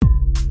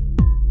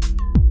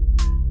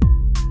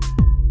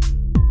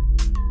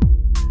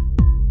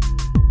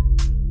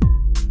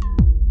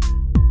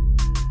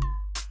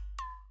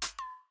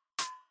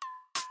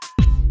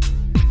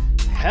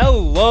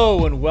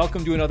and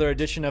welcome to another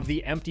edition of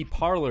The Empty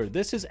Parlor.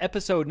 This is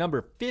episode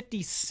number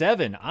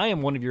 57. I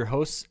am one of your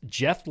hosts,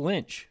 Jeff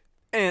Lynch.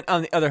 And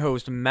I'm the other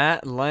host,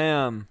 Matt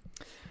Lamb.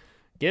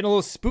 Getting a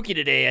little spooky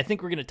today. I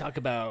think we're going to talk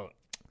about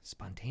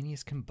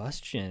spontaneous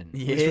combustion.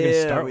 Yeah, At least we're going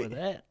to start with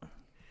that.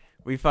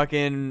 We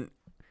fucking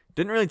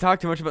didn't really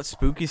talk too much about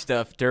spooky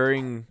stuff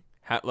during,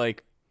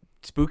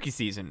 spooky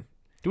season.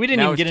 We didn't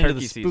Now even get it's into the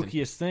turkey season.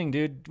 spookiest thing,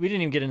 dude. We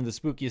didn't even get into the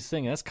spookiest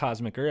thing. That's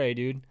cosmic ray,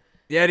 dude.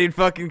 Yeah, dude,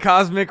 fucking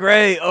cosmic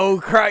ray. Oh,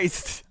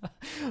 Christ.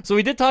 So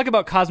we did talk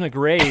about cosmic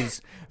rays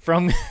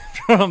from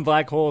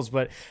black holes,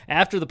 but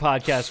after the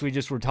podcast, we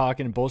just were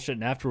talking and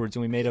bullshitting afterwards,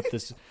 and we made up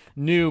this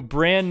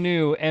brand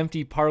new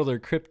empty parlor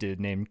cryptid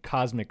named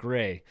Cosmic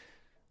Ray,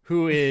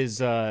 who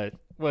is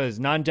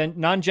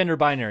non-gender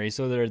binary,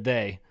 so they're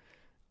they,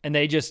 and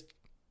they just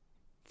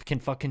can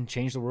fucking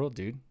change the world,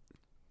 dude.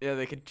 Yeah,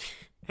 they could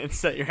and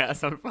set your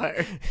ass on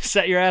fire.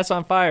 Set your ass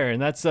on fire,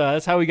 and that's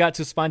how we got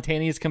to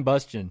spontaneous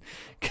combustion,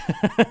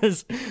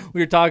 because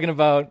we were talking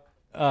about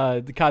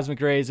the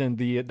cosmic rays and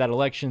that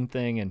election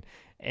thing,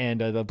 and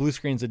the blue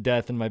screens of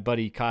death, and my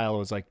buddy Kyle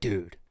was like,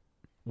 "Dude,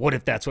 what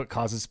if that's what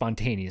causes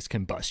spontaneous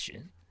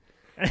combustion?"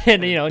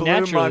 And blew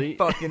naturally,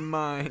 my fucking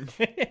mind.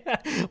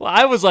 Well,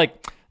 I was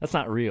like, "That's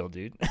not real,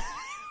 dude."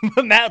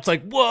 But Matt's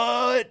like,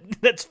 "What?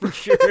 That's for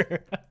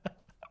sure."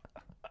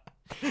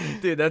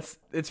 Dude,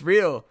 it's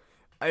real.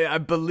 I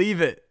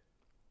believe it.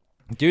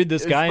 Dude,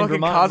 this guy in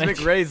Vermont,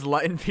 cosmic rays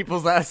lighting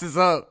people's asses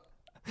up.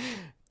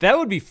 That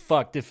would be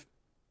fucked if,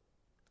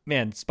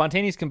 man,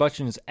 spontaneous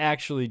combustion is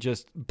actually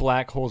just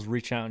black holes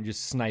reaching out and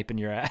just sniping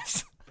your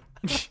ass.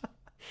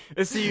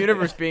 It's the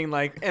universe being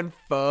like, and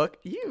fuck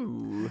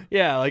you.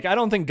 Yeah, like, I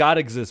don't think God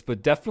exists,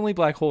 but definitely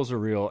black holes are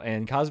real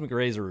and cosmic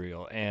rays are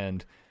real.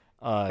 And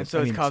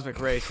so is cosmic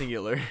ray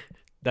singular.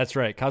 That's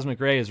right. Cosmic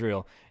ray is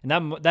real. And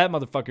that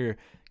motherfucker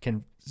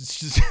can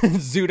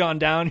zoot on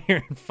down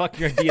here and fuck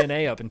your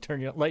DNA up and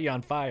let you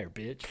on fire,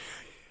 bitch.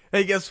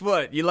 Hey, guess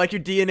what? You like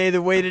your DNA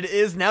the way that it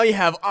is? Now you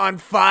have on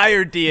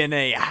fire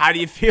DNA. How do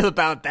you feel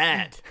about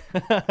that?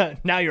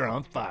 Now you're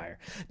on fire.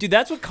 Dude,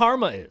 that's what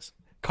karma is.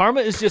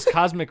 Karma is just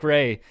cosmic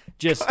ray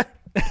just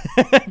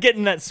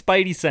getting that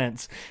spidey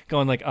sense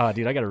going like, oh,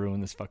 dude, I got to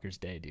ruin this fucker's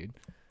day, dude.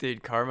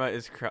 Dude, karma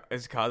is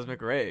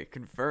cosmic ray.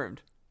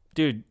 Confirmed.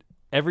 Dude,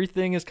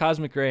 everything is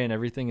cosmic ray and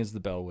everything is the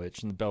Bell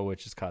Witch, and the Bell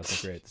Witch is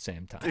cosmic ray at the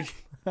same time.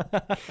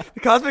 The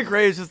cosmic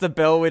ray is just the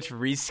Bell Witch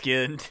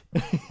reskinned.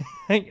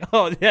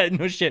 Oh, yeah,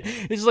 no shit.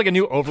 It's just like a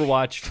new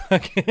Overwatch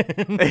fucking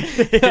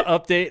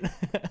update.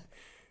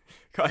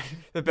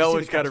 The Bell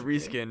Witch got a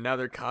reskin. Now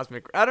they're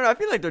cosmic. I don't know. I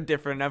feel like they're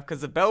different enough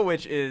because the Bell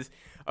Witch is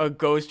a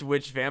ghost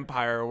witch,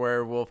 vampire,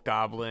 werewolf,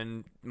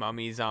 goblin,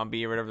 mummy,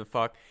 zombie, or whatever the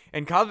fuck.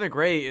 And cosmic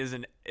ray is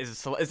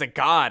a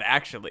god.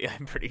 Actually,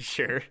 I'm pretty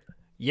sure.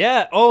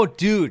 Yeah. Oh,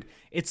 dude.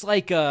 It's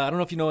like I don't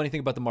know if you know anything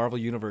about the Marvel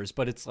universe,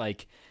 but it's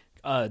like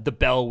the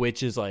Bell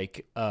Witch is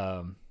like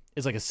a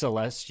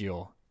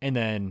celestial, and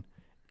then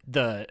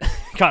the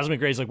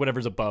cosmic ray is like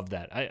whatever's above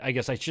that. I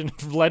guess I shouldn't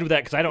have led with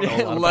that because I don't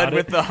know a lot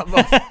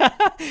about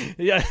it.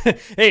 Yeah.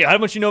 Hey, how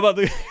much you know about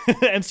the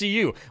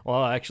MCU?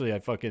 Well, actually, I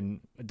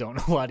fucking don't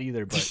know a lot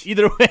either. But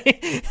either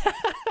way,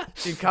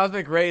 dude,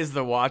 cosmic ray is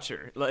the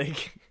Watcher.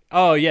 Like,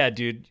 oh yeah,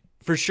 dude,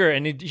 for sure.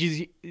 And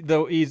the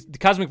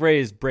cosmic ray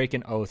is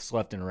breaking oaths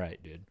left and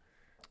right, dude.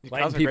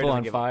 Lighting people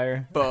on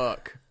fire.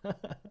 Fuck.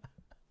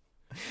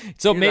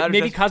 So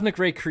maybe cosmic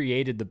ray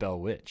created the Bell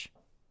Witch.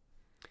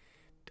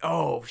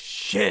 Oh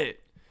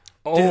shit!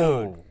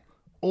 Oh, dude.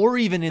 Or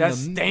even in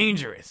that's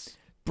dangerous,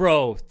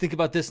 bro. Think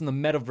about this in the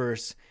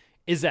metaverse.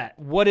 Is that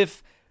what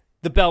if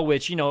the Bell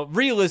Witch?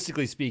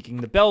 Realistically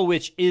speaking, the Bell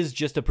Witch is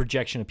just a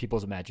projection of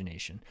people's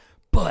imagination.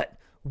 But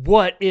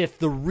what if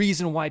the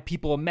reason why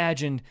people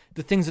imagined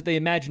the things that they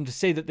imagined to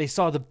say that they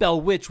saw the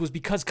Bell Witch was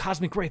because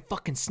cosmic ray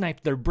fucking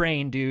sniped their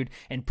brain, dude,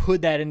 and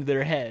put that into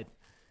their head?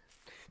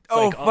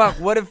 It's fuck!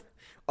 What if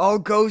all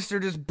ghosts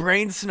are just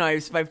brain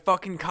snipes by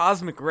fucking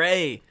cosmic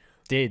ray?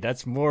 Dude,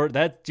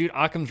 dude,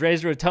 Occam's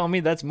razor would tell me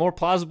that's more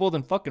plausible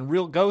than fucking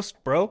real ghosts,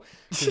 bro.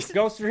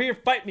 Ghosts are here,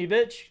 fight me,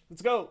 bitch.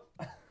 Let's go.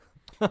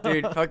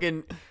 Dude,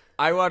 fucking,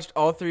 I watched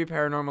all 3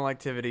 Paranormal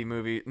Activity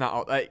movies. Not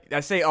all, I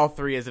say all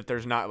 3 as if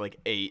there's not like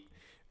 8.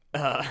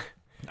 I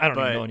don't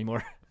even know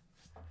anymore.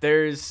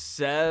 There's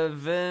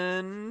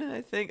 7,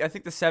 I think. I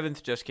think the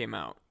 7th just came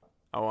out.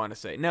 I want to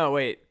say. No,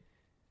 wait.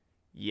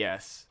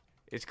 Yes.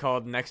 It's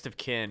called Next of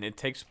Kin. It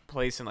takes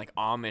place in like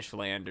Amish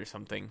land or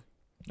something.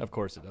 Of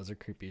course it does. They're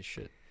creepy as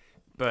shit.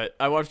 But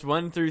I watched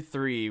 1 through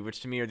 3,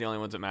 which to me are the only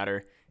ones that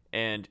matter.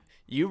 And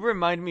you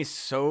remind me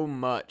so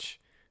much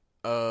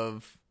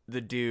of the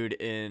dude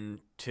in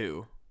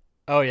 2.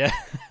 Oh, yeah?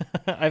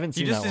 I haven't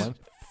seen that one. He just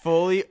is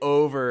fully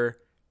over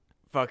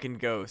fucking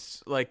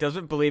ghosts. Like,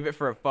 doesn't believe it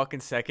for a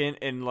fucking second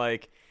and,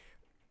 like,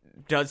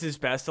 does his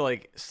best to,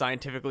 like,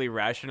 scientifically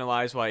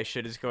rationalize why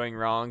shit is going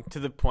wrong to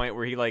the point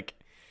where he, like,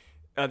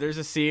 there's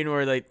a scene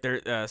where, like,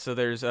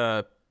 there's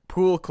a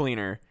pool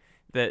cleaner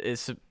that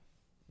is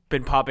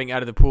been popping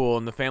out of the pool,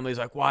 and the family's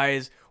like, why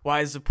is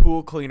the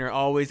pool cleaner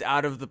always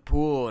out of the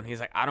pool? And he's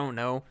like, I don't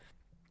know.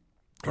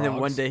 And then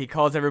one day he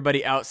calls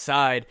everybody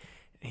outside,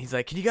 he's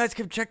like, "Can you guys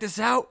come check this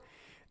out?"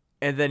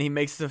 And then he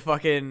makes the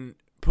fucking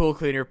pool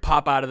cleaner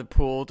pop out of the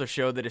pool to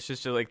show that it's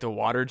just like the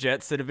water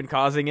jets that have been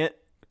causing it.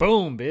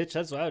 Boom, bitch.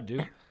 That's what I would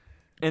do.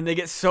 And they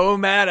get so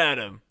mad at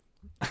him.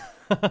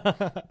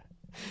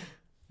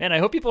 And I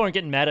hope people aren't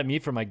getting mad at me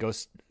for my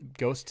ghost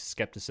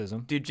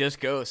skepticism. Dude, just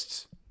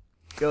ghosts.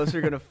 Ghosts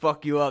are gonna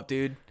fuck you up,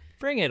 dude.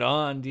 Bring it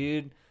on,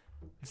 dude.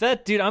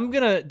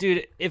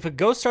 If a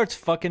ghost starts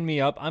fucking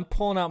me up, I'm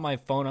pulling out my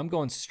phone. I'm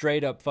going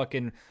straight up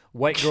fucking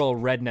white girl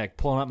redneck,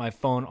 pulling out my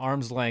phone,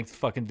 arm's length,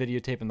 fucking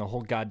videotaping the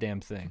whole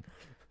goddamn thing.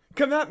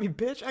 Come at me,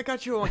 bitch. I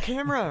got you on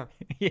camera.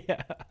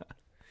 Yeah.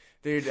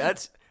 Dude,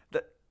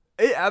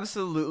 it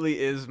absolutely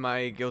is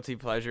my guilty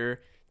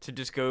pleasure to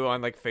just go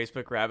on like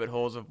Facebook rabbit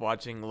holes of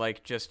watching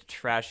like just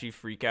trashy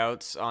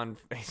freakouts on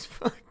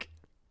Facebook.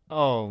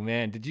 Oh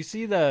man, did you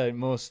see the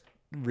most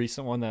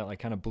recent one that like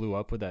kind of blew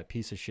up with that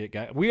piece of shit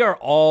guy? We are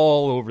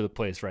all over the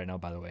place right now,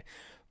 by the way.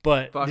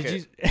 But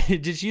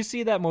did you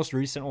see that most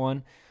recent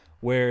one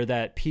where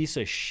that piece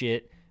of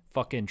shit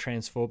fucking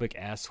transphobic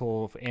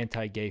asshole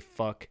anti-gay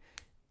fuck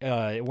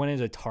went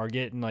into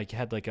Target and like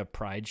had like a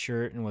pride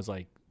shirt and was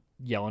like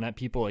yelling at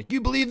people like,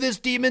 "You believe this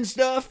demon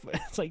stuff?"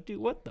 It's like, dude,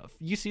 what the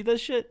you see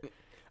this shit?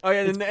 Oh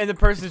yeah, and the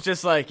person's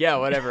just like, "Yeah,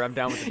 whatever, I'm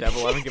down with the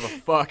devil, I don't give a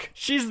fuck."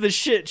 She's the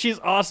shit. She's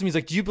awesome. He's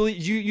like, "Do you believe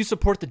you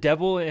support the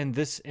devil and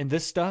this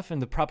stuff and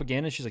the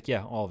propaganda?" She's like,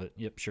 "Yeah, all of it.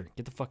 Yep, sure.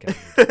 Get the fuck out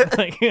of here."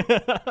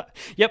 Like,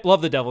 yep,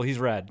 love the devil. He's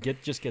rad.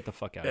 Just get the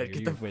fuck out of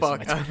here. Get the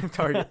fuck out of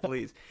Target,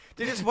 please.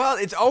 Dude, it's wild.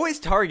 It's always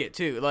Target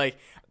too. Like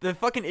the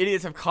fucking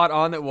idiots have caught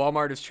on that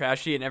Walmart is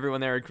trashy and everyone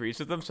there agrees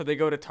with them, so they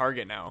go to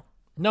Target now.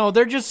 No,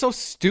 they're just so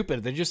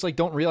stupid. They just like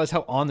don't realize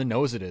how on the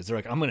nose it is. They're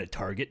like, "I'm gonna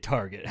Target.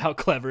 How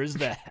clever is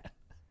that?"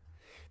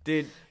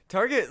 Dude,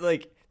 Target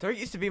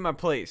used to be my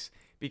place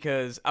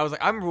because I was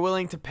like, I'm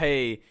willing to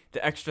pay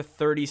the extra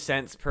 30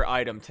 cents per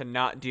item to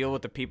not deal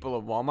with the people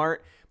of Walmart.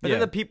 But then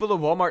the people of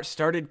Walmart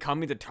started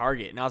coming to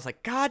Target, and I was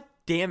like, God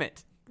damn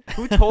it.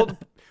 Who told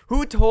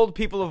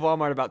people of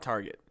Walmart about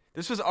Target?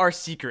 This was our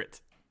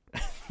secret.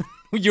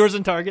 Yours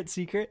and Target's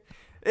secret?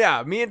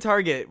 Yeah, me and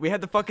Target, we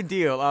had the fucking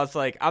deal. I was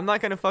like, I'm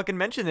not going to fucking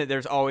mention that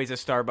there's always a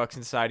Starbucks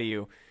inside of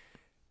you.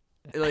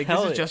 Like,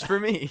 this is just for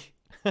me.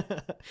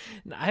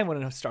 I want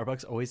to know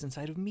Starbucks always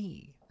inside of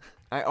me.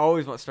 I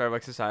always want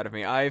Starbucks inside of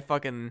me.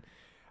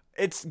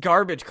 It's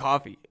garbage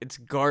coffee. It's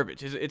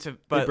garbage.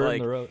 But burn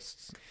like the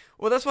roasts.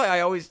 Well, that's why I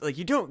always like.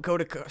 You don't go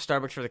to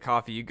Starbucks for the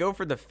coffee. You go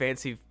for the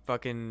fancy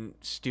fucking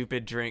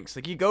stupid drinks.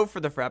 Like you go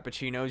for the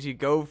frappuccinos. You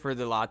go for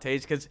the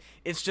lattes because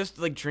it's just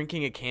like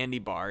drinking a candy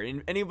bar.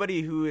 And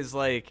anybody who is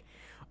like,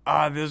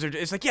 those are.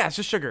 It's like, yeah, it's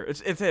just sugar.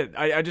 It's it.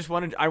 I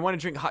want to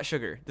drink hot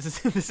sugar.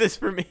 This is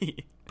for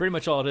me. Pretty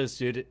much all it is,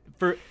 dude.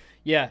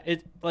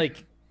 It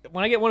like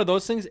when I get one of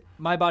those things,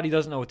 my body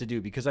doesn't know what to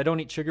do because I don't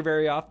eat sugar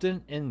very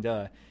often.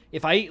 And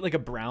if I eat like a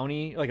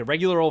brownie, like a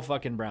regular old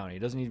fucking brownie, it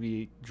doesn't need to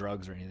be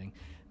drugs or anything.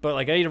 But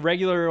like I eat a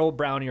regular old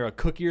brownie or a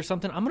cookie or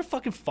something, I'm gonna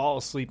fucking fall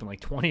asleep in like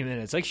 20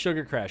 minutes. Like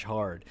sugar crash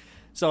hard.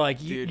 So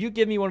like you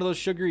give me one of those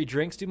sugary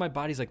drinks, dude. My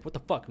body's like, what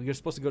the fuck? We're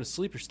supposed to go to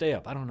sleep or stay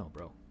up? I don't know,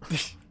 bro.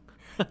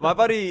 My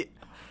body.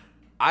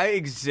 I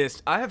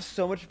exist. I have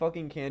so much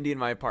fucking candy in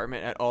my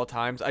apartment at all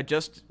times. I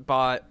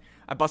bought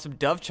some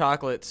Dove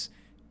chocolates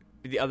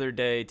the other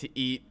day to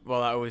eat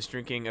while I was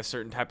drinking a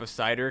certain type of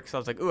cider because I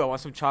was like, ooh, I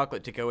want some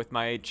chocolate to go with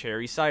my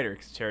cherry cider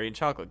because cherry and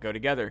chocolate go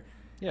together.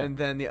 Yeah. And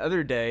then the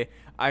other day,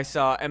 I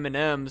saw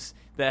M&Ms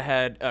that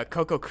had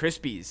Cocoa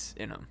Krispies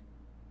in them.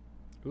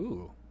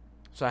 Ooh.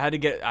 So I had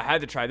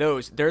to try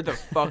those. They're the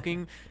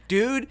fucking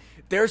dude.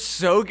 They're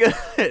so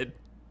good.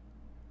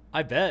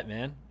 I bet,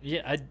 man.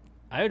 Yeah,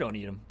 I don't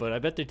eat them, but I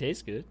bet they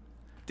taste good.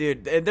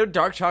 Dude, and they're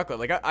dark chocolate.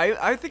 Like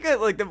I think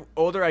like the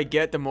older I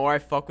get, the more I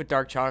fuck with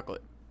dark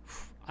chocolate.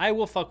 I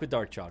will fuck with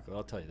dark chocolate.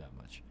 I'll tell you that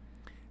much.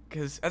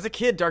 Because as a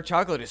kid, dark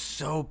chocolate is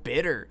so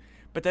bitter.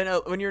 But then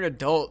when you're an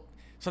adult,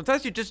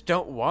 sometimes you just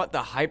don't want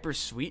the hyper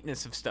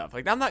sweetness of stuff.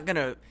 Like I'm not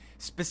gonna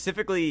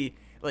specifically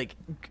like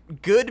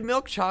good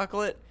milk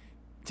chocolate.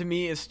 To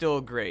me, is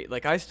still great.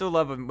 Like I still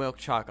love a milk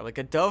chocolate, like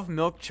a Dove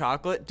milk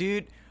chocolate,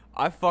 dude.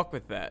 I fuck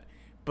with that.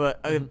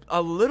 But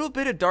a little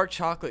bit of dark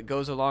chocolate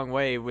goes a long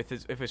way if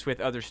it's with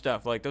other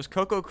stuff. Like those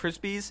Cocoa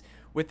Krispies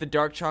with the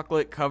dark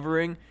chocolate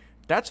covering,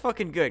 that's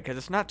fucking good because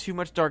it's not too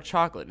much dark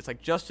chocolate. It's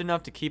like just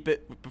enough to keep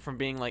it from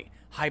being like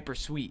hyper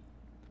sweet.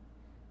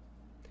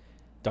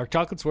 Dark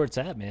chocolate's where it's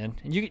at, man.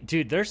 And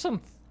dude, there's some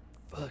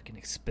fucking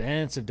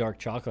expensive dark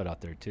chocolate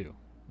out there too.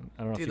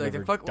 I don't know if you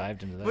ever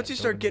dived into that. Once you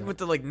start getting with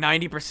the like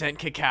 90%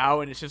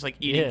 cacao and it's just like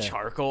eating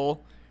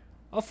charcoal.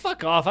 Oh,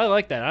 fuck off. I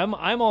like that.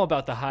 I'm all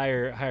about the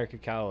higher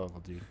cacao level,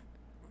 dude.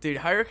 Dude,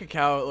 higher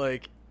cacao,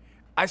 like,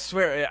 I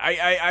swear,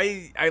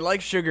 I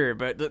like sugar,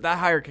 but that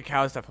higher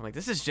cacao stuff, I'm like,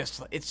 it's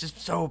just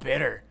so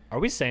bitter. Are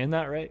we saying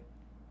that right?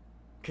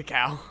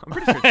 Cacao? I'm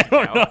pretty sure it's cacao.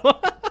 I don't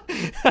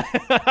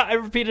know. I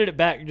repeated it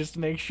back just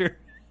to make sure.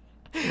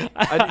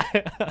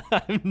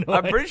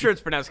 I'm pretty sure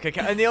it's pronounced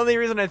cacao. And the only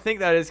reason I think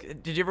that is,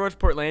 did you ever watch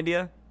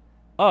Portlandia?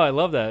 Oh, I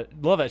love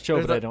that. Love that show,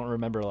 but I don't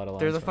remember a lot of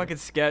lines. There's a fucking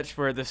sketch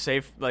where it's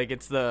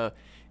the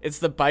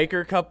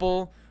biker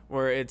couple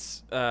where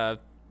it's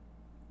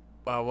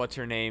what's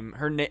her name?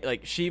 Her name,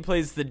 like, she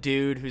plays the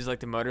dude who's like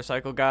the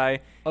motorcycle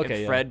guy, Okay,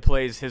 and yeah. Fred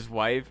plays his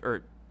wife,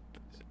 or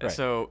Right.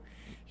 so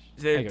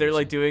I they're get what you're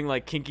like saying. doing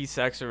like kinky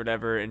sex or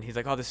whatever, and he's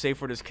like, "Oh, the safe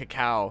word is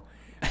cacao,"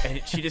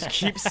 and she just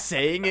keeps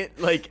saying it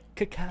like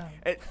Cacao.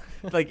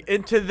 like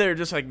into their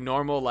just like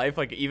normal life.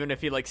 Like even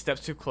if he like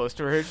steps too close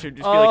to her, she'd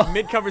just be like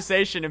mid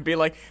conversation and be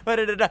like,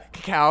 "Da-da-da-da,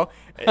 cacao."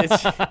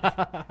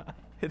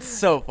 It's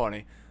so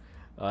funny.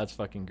 Oh, that's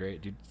fucking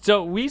great, dude.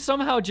 So we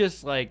somehow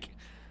just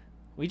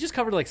we just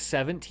covered like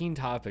 17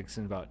 topics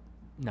in about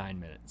 9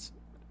 minutes.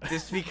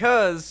 Just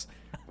because,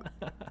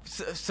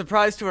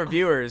 surprise to our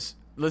viewers,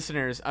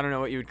 listeners, I don't know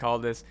what you would call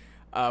this.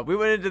 We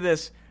went into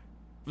this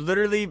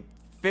literally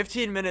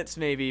 15 minutes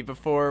maybe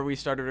before we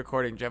started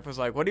recording. Jeff was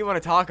like, "What do you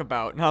want to talk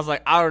about?" And I was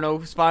like, "I don't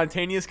know,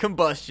 spontaneous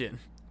combustion."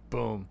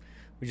 Boom.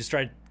 We just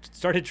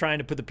started trying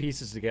to put the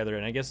pieces together,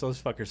 and I guess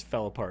those fuckers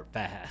fell apart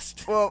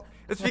fast. Well,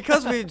 it's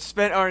because we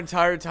spent our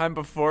entire time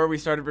before we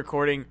started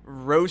recording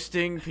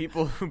roasting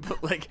people who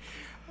put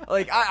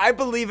I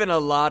believe in a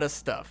lot of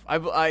stuff.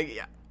 I'm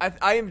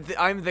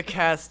the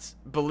cast's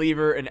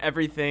believer in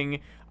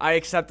everything. I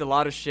accept a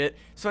lot of shit.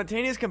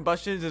 Spontaneous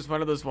combustions is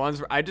one of those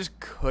ones where I just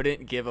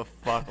couldn't give a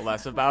fuck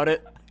less about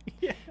it.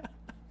 Yeah.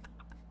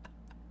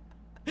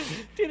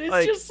 Dude,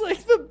 it's just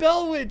like the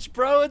Bell Witch,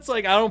 bro. It's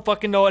like, I don't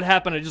fucking know what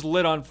happened. I just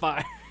lit on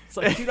fire. It's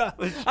like, dude, I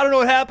don't know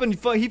what happened.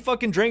 He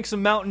fucking drank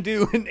some Mountain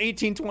Dew in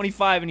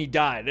 1825 and he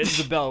died. It's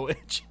the Bell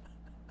Witch.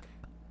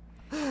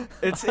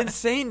 It's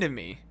insane to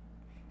me.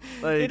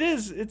 Like, It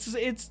is.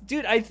 It's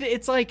dude,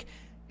 it's like,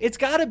 it's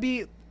gotta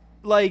be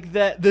like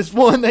that. This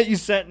one that you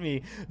sent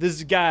me,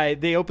 this guy,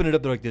 they open it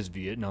up. They're like, this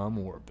Vietnam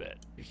War vet.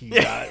 He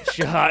got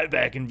shot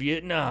back in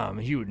Vietnam.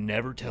 He would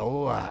never tell a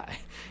lie.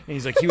 And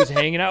he's like, he was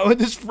hanging out with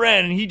his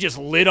friend and he just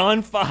lit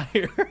on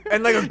fire.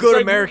 and like a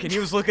good American, he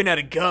was looking at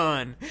a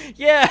gun.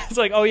 Yeah, it's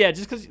like, oh yeah,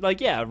 just because,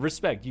 like, yeah,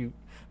 respect. You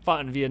fought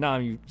in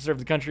Vietnam, you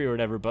served the country or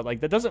whatever, but like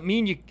that doesn't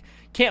mean you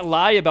can't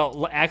lie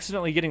about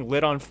accidentally getting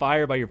lit on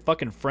fire by your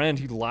fucking friend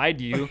who lied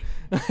to you.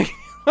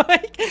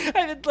 Like,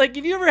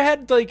 have you ever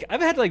had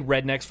I've had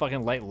rednecks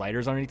fucking light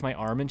lighters underneath my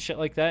arm and shit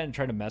like that and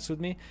try to mess with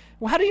me.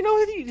 Well, how do you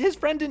know his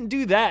friend didn't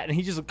do that and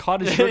he just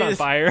caught his shirt on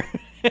fire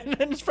and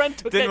then his friend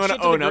took Didn't that want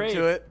shit to own the up grave.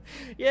 to it.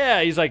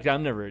 Yeah, he's like,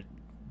 I'm never.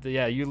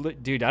 Yeah,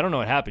 dude. I don't know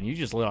what happened. You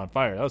just lit on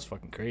fire. That was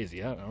fucking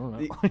crazy. I don't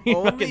know. The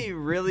only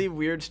really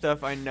weird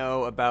stuff I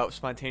know about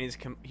spontaneous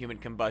human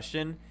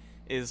combustion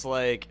is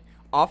like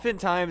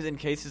oftentimes in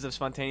cases of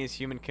spontaneous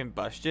human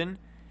combustion,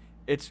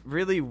 it's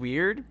really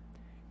weird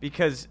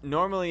because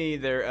normally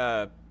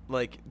they're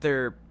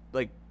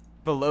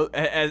below,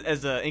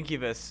 as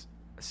Incubus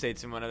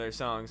states in one of their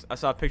songs. I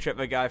saw a picture of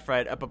a guy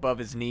fried up above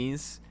his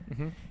knees.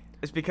 Mm-hmm.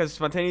 It's because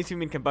spontaneous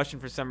human combustion,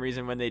 for some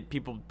reason, when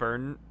people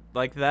burn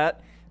like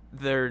that,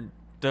 their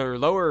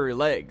lower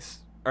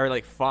legs are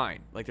like fine.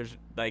 Like there's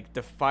like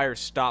the fire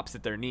stops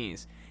at their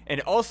knees,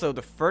 and also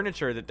the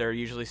furniture that they're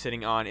usually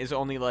sitting on is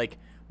only like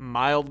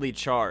mildly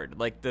charred.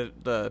 Like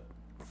the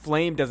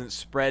flame doesn't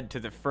spread to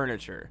the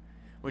furniture,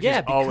 which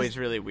is always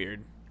really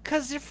weird.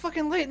 Because they're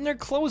fucking lighting their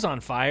clothes on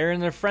fire,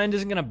 and their friend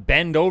isn't gonna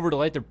bend over to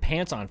light their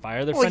pants on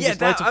fire. Their friend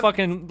just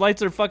lights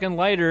their fucking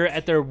lighter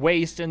at their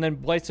waist, and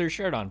then lights their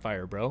shirt on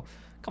fire, bro.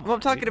 Come on, I'm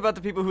talking about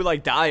the people who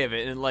like die of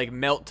it and like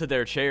melt to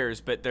their chairs,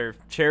 but their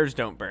chairs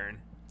don't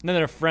burn. And then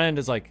their friend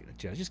is like,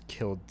 dude, I just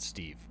killed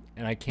Steve,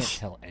 and I can't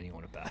tell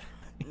anyone about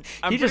it.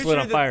 He just lit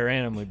on fire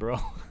randomly, bro.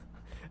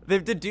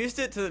 They've deduced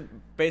it to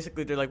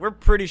basically, they're like, we're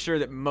pretty sure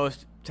that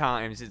most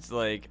times it's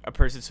like a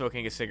person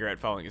smoking a cigarette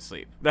falling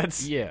asleep.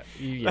 That's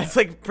That's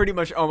like pretty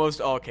much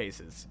almost all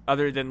cases,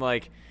 other than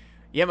like,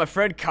 yeah, my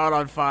friend caught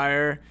on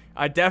fire.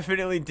 I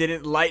definitely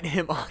didn't light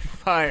him on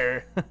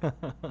fire.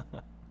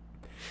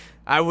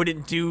 I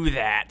wouldn't do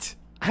that.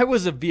 I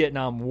was a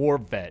Vietnam War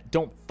vet.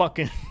 Don't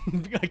fucking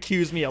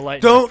accuse me of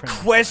lighting. Don't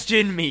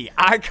question me.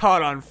 I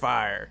caught on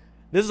fire.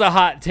 This is a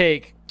hot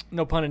take.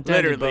 No pun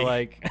intended. Literally. But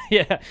like,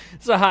 yeah,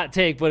 it's a hot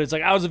take, but it's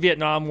like, I was a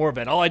Vietnam War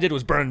vet. All I did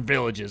was burn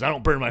villages. I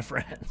don't burn my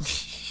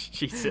friends.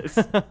 Jesus.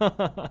 Hey,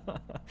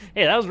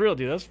 that was real,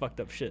 dude. That was fucked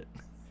up shit.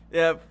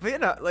 Yeah, but you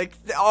know, like,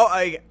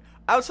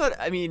 outside,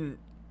 I mean,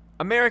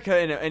 America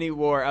in any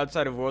war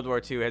outside of World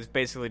War II has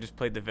basically just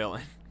played the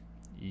villain.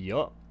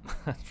 Yup.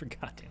 That's for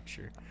goddamn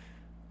sure.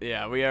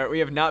 Yeah, we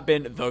have not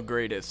been the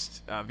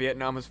greatest.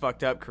 Vietnam was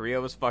fucked up. Korea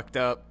was fucked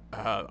up.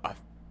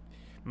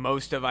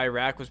 Most of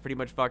Iraq was pretty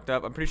much fucked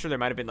up. I'm pretty sure there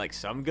might have been like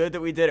some good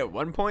that we did at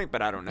one point,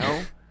 but I don't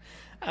know.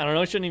 I don't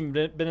know. Shouldn't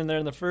even been in there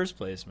in the first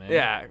place, man.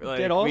 Yeah, like,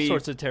 did all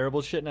sorts of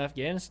terrible shit in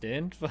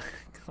Afghanistan.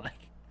 Like,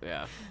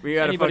 yeah, we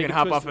gotta fucking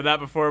hop off of that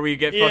before we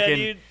get fucking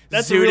dude,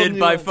 zooted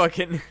by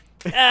fucking.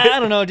 I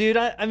don't know, dude.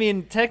 I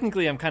mean,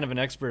 technically, I'm kind of an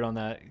expert on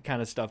that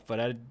kind of stuff, but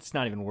it's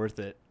not even worth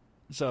it.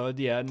 So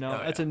yeah, no,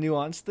 that's a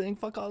nuanced thing.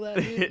 Fuck all that,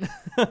 dude.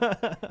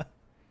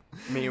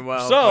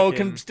 Meanwhile,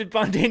 so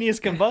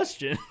spontaneous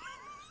combustion.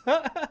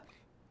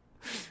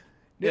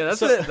 Yeah,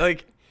 that's it.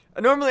 Like,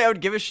 normally I would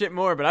give a shit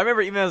more, but I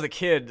remember even as a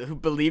kid who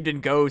believed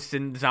in ghosts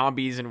and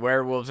zombies and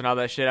werewolves and all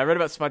that shit, I read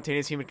about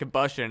spontaneous human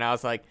combustion, and I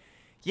was like,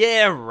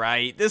 Yeah,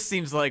 right. This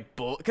seems like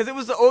bull, because it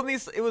was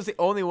the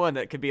only one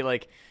that could be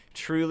like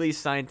truly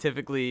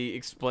scientifically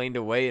explained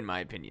away, in my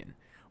opinion.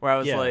 Where I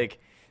was like,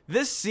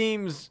 this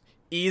seems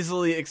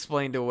easily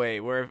explained away.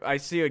 Where if I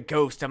see a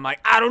ghost, I'm like,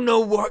 I don't know,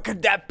 what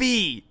could that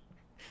be?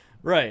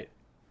 Right.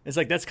 It's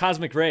like, that's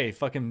cosmic ray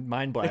fucking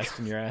mind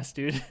blasting your ass,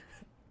 dude.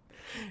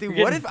 Dude,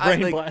 what if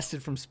brain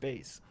blasted from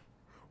space?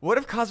 What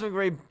if cosmic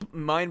ray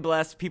mind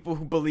blasts people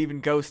who believe in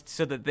ghosts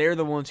so that they're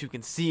the ones who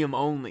can see them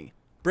only?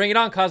 Bring it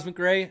on, cosmic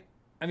ray.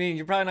 I mean,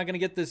 you're probably not gonna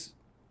get this.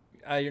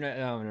 You're not.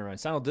 Oh, never mind.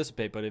 Sound will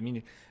dissipate, but I mean,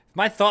 if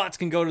my thoughts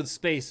can go to the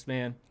space,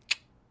 man.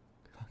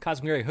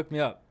 Cosmic ray, hook me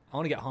up. I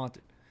want to get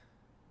haunted.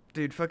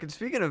 Dude, fucking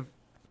speaking of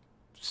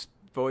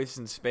voice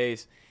in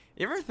space,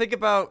 you ever think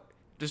about,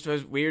 just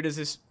as weird as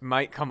this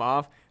might come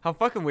off, how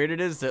fucking weird it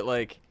is that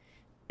like,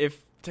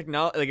 if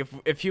technology, like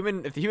if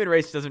the human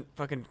race doesn't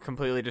fucking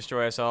completely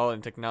destroy us all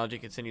and technology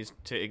continues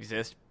to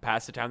exist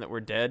past the time that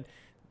we're dead,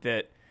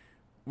 that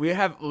we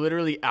have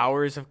literally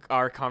hours of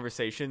our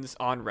conversations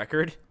on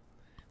record.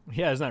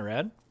 Yeah, isn't that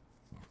rad?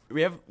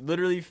 We have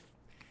literally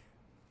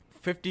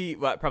 50,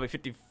 probably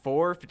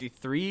 54,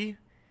 53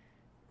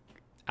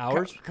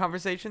 hours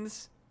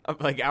conversations,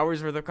 like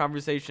hours worth of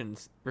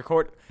conversations.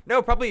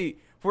 Probably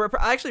we're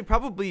actually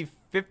probably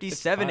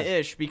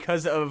 57-ish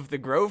because of the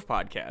Grove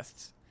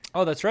podcasts.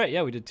 Oh, that's right.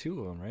 Yeah, we did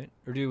 2 of them, right?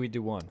 Or do we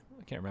do 1?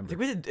 I can't remember. I think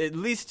we did at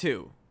least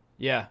 2.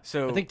 Yeah,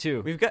 so I think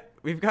 2.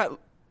 We've got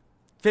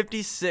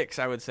 56,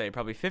 I would say,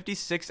 probably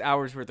 56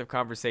 hours worth of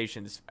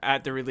conversations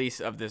at the release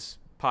of this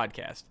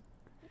podcast.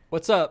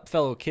 What's up,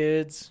 fellow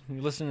kids?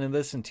 You're listening to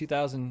this in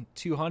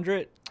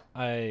 2200.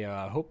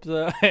 I hope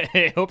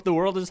I hope the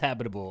world is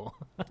habitable.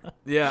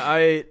 Yeah,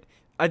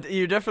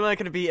 you're definitely not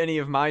going to be any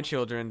of my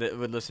children that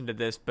would listen to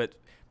this, but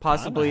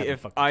possibly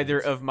if either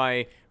of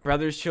my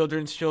brother's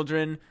children's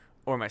children,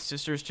 or my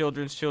sister's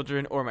children's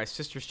children, or my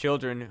sister's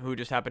children who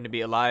just happen to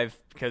be alive,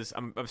 because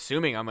I'm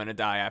assuming I'm going to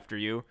die after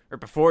you, or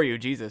before you,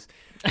 Jesus.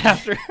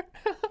 After?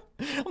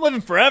 I'm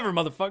living forever,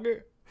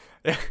 motherfucker.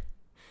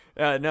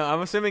 Yeah. No,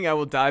 I'm assuming I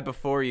will die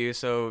before you,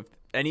 so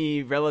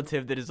any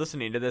relative that is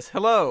listening to this,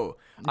 hello.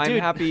 I'm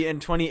happy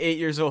and 28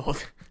 years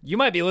old. You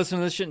might be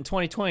listening to this shit in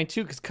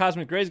 2022 because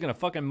Cosmic Ray's going to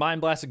fucking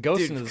mind blast a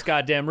ghost into this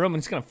goddamn room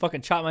and it's going to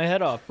fucking chop my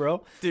head off,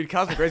 bro. Dude,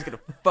 Cosmic Ray's going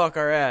to fuck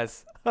our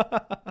ass.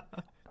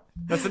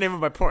 That's the name of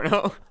my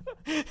porno.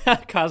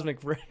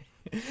 Cosmic Ray.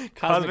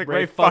 Cosmic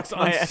Ray fucks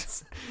my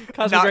ass.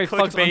 Cosmic Ray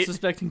fucks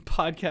unsuspecting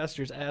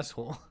podcaster's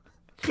asshole.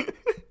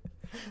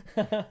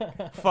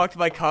 Fucked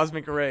by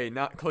Cosmic Ray,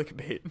 not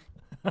clickbait.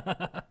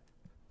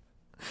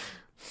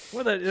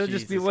 It'll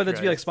just be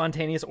like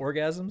spontaneous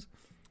orgasms?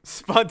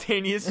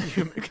 Spontaneous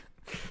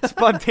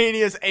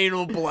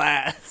anal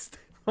blast.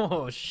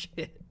 Oh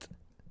shit.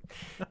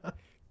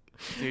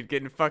 Dude,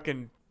 getting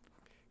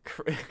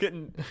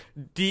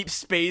deep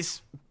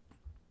space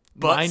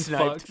butt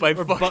sniped by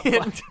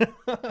fucking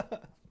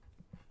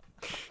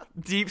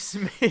deep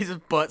space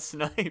butt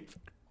snipe.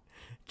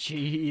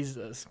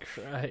 Jesus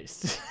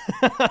Christ.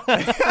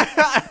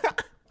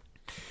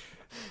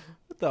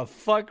 What the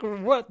fuck?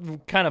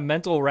 What kind of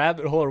mental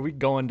rabbit hole are we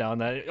going down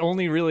that it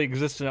only really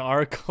exists in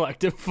our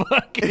collective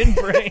fucking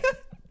brain?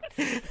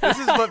 This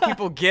is what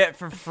people get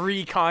for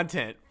free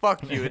content.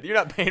 Fuck you. You're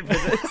not paying for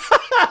this.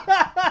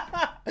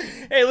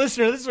 Hey,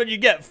 listener, this is what you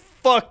get.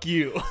 Fuck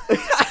you.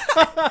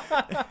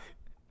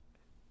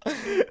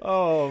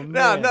 Oh,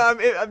 man. No,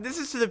 this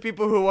is to the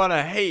people who want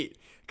to hate.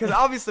 Because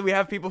obviously we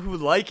have people who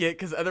like it,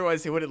 because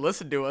otherwise they wouldn't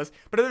listen to us.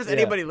 But if there's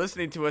anybody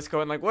listening to us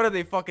going like, what are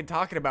they fucking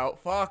talking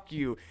about? Fuck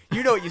you.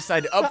 You know what you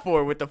signed up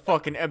for with the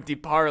fucking empty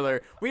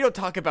parlor. We don't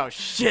talk about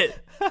shit.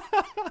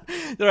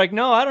 They're like,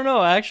 no, I don't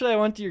know. Actually, I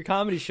went to your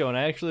comedy show, and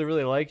I actually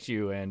really liked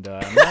you. And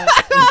I'm not...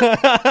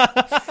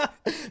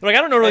 They're like,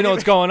 I don't really know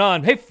what's going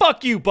on. Hey,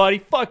 fuck you, buddy.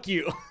 Fuck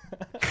you.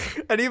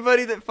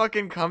 Anybody that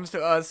fucking comes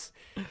to us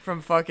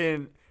from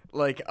fucking...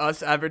 like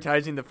us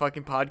advertising the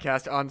fucking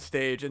podcast on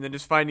stage and then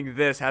just finding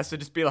this has to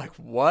just be like,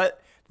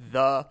 what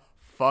the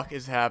fuck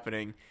is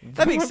happening?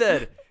 That being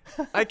said,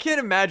 I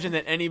can't imagine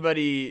that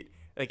anybody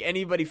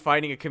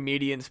finding a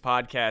comedian's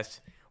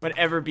podcast would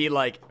ever be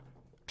like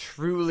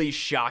truly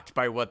shocked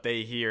by what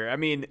they hear. I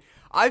mean,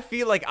 I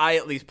feel like I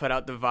at least put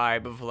out the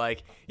vibe of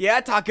like, yeah,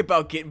 I talk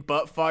about getting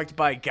butt fucked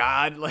by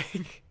God.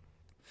 Like,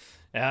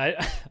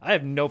 yeah, I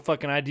have no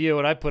fucking idea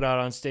what I put out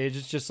on stage.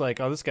 It's just like,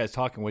 oh, this guy's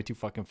talking way too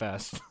fucking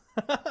fast.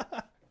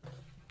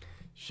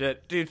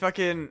 Shit, dude,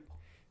 fucking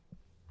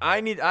I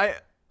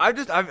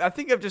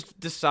think I've just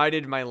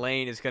decided my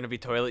lane is going to be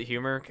toilet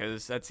humor,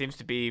 because that seems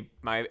to be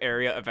my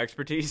area of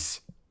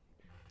expertise.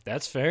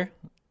 That's fair.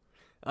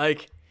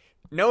 Like,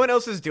 no one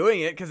else is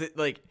doing it, because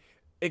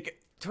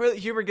toilet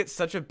humor gets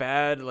such a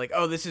bad, like,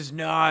 oh, this is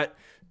not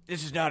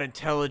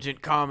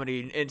intelligent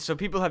comedy, and so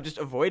people have just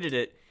avoided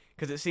it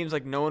because it seems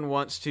like no one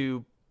wants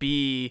to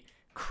be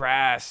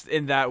crass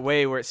in that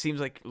way where it seems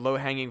like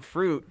low-hanging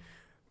fruit.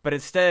 But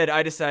instead,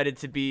 I decided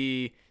to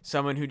be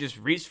someone who just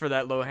reached for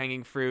that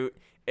low-hanging fruit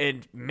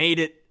and made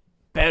it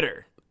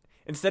better.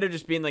 Instead of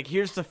just being like,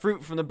 here's the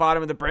fruit from the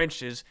bottom of the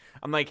branches,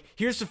 I'm like,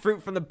 here's the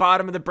fruit from the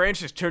bottom of the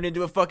branches turned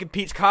into a fucking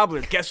peach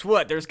cobbler. Guess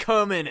what? There's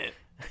cum in it.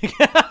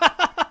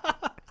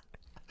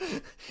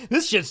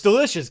 This shit's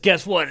delicious.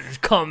 Guess what? There's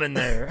cum in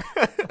there.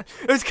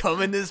 There's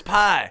cum in this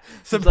pie.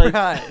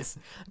 Surprise.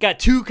 Got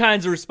two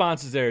kinds of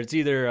responses there. It's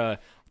either,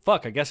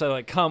 fuck, I guess I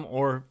like cum,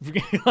 or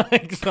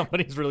like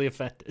somebody's really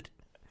offended.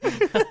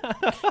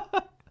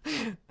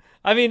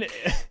 I mean,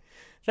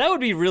 that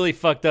would be really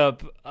fucked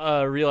up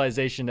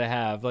realization to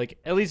have. Like,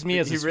 at least me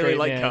as a straight man. You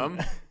really like cum?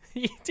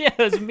 Yeah,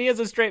 as me as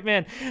a straight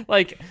man.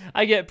 Like,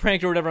 I get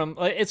pranked or whatever. I'm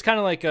like, it's kind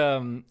of like,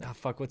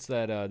 what's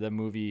that the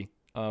movie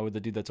with the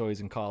dude that's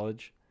always in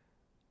college?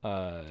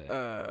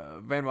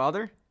 Van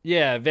Wilder?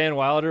 Yeah, Van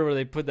Wilder, where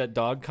they put that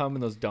dog cum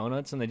in those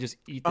donuts and they just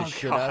eat the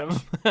shit out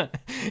of them.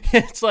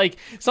 It's like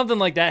something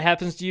like that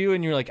happens to you,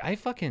 and you're like, I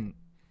fucking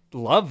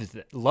loved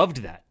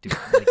that, dude.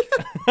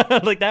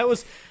 Like, like that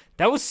was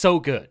so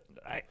good.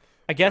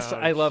 I guess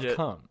I love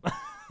cum.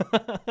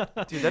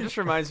 Dude, that just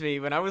reminds me,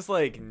 when I was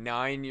like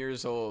 9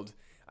 years old,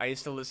 I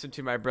used to listen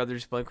to my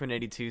brother's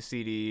Blink-182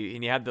 CD,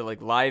 and he had the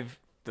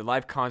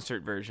live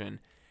concert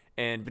version.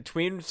 And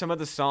between some of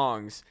the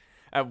songs,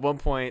 at one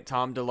point,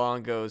 Tom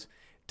DeLonge goes,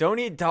 "Don't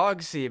eat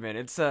dog semen.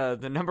 It's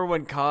the number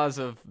one cause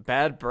of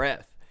bad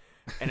breath."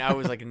 And I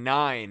was like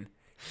 9,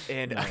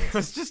 and nice. I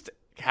was just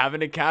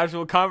having a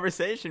casual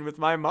conversation with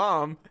my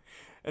mom,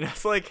 and I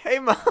was like, "Hey,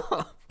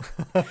 Mom,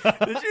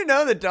 did you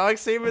know that dog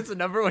semen's the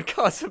number one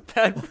cause of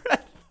bad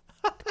breath?"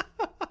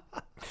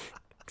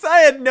 Because I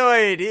had no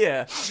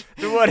idea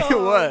what it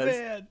was.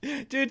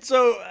 Man. Dude,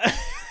 so...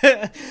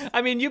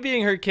 I mean, you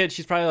being her kid,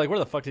 she's probably like, where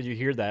the fuck did you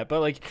hear that? But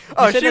like,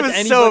 she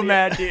was so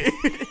mad, dude.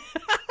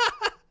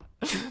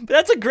 But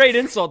that's a great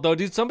insult, though,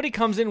 dude. Somebody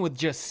comes in with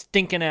just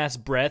stinking ass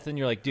breath, and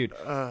you're like, dude,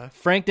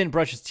 Frank didn't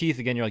brush his teeth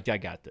again. You're like, I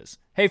got this.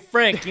 Hey,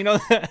 Frank, you know,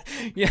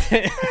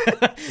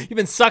 you've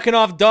been sucking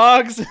off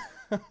dogs.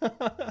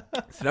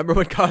 It's the number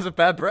one cause of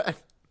bad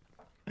breath.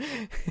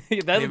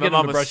 That'll my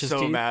mom was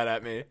so mad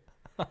at me.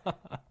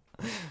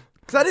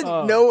 Because I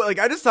didn't know, like,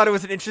 I just thought it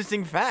was an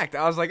interesting fact.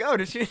 I was like, oh,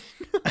 did she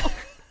know?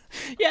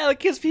 Yeah,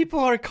 because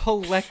people are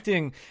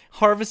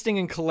harvesting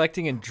and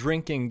collecting and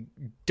drinking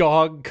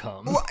dog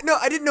cum. Well, no,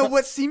 I didn't know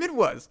what semen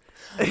was.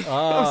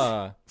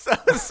 So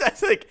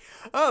it's like,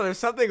 oh, there's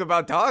something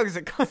about dogs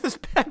that causes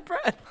bad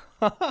breath.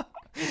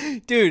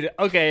 Dude,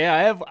 okay,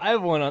 yeah, I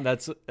have one on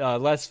that's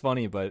less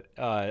funny, but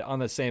on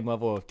the same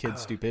level of kid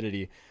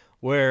stupidity.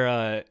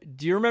 Where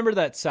do you remember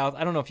that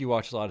I don't know if you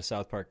watched a lot of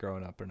South Park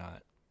growing up or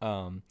not.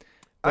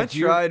 I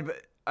tried,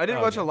 but I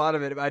didn't watch a lot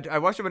of it. I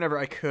watched it whenever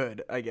I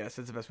could, I guess.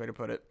 That's the best way to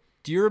put it.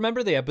 Do you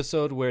remember the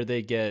episode where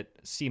they get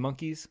sea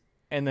monkeys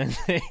and then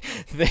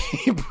they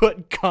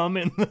put cum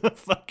in the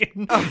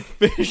fucking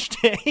fish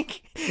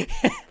tank?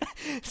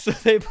 So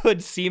they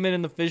put semen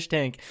in the fish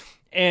tank.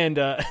 And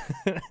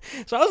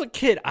so I was a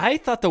kid. I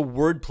thought the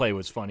wordplay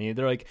was funny.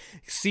 They're like,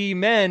 sea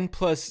men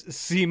plus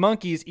sea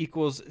monkeys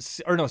equals,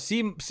 or no,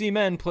 sea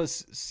men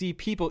plus sea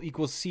people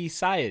equals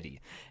society.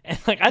 And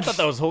like, I thought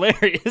that was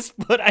hilarious,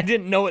 but I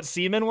didn't know what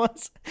semen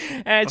was.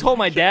 And I told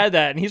my dad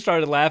that, and he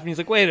started laughing. He's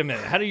like, wait a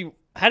minute, how do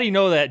you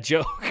know that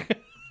joke?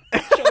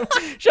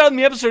 Showed him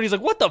the episode. He's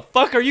like, what the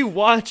fuck are you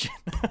watching?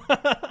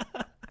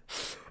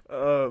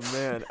 Oh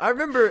man, I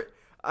remember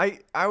I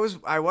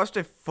watched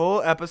a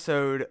full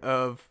episode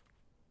of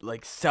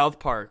like South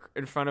Park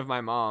in front of my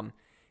mom,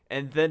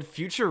 and then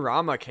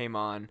Futurama came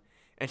on,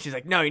 and she's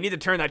like, no, you need to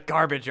turn that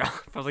garbage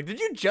off. I was like, did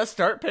you just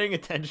start paying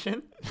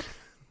attention?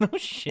 No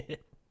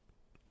shit.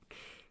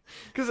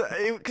 Because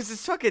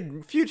it's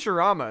fucking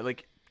Futurama,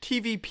 like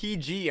TV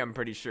PG, I'm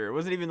pretty sure. It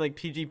wasn't even like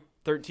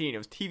PG-13, it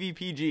was TV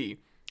PG.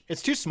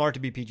 It's too smart to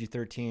be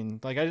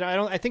PG-13. Like,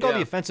 I think all the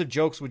offensive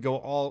jokes would go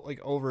all like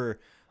over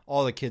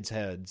all the kids'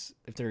 heads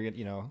if they're,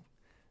 you know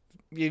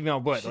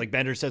what, like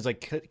Bender says,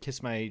 like,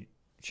 kiss my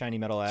shiny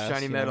metal ass.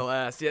 Shiny metal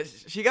ass. Yeah,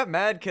 she got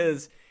mad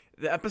because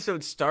the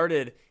episode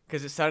started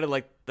because it sounded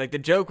like the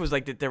joke was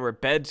like that there were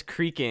beds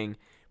creaking,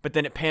 but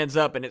then it pans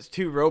up and it's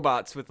two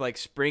robots with like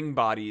spring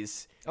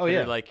bodies. Oh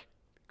yeah, like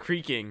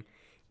creaking.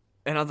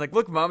 And I was like,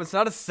 "Look, Mom, it's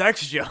not a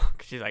sex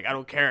joke." She's like, "I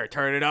don't care.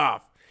 Turn it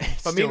off."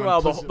 But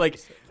meanwhile,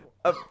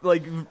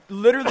 like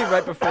literally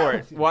right before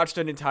it, watched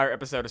an entire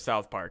episode of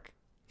South Park.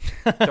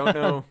 Don't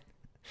know.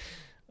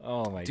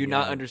 Oh my god. Do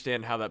not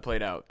understand how that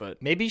played out,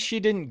 but maybe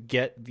she didn't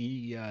get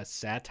the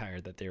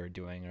satire that they were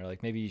doing, or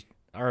like maybe,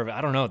 or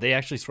I don't know. They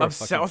actually swear of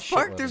South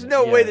Park. There's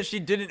no way that she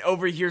didn't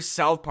overhear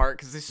South Park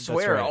because they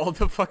swear all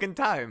the fucking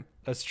time.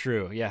 That's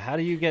true. Yeah. How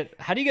do you get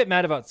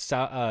mad about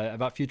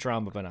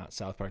Futurama but not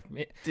South Park?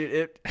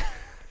 Dude,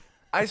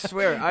 I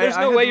swear. There's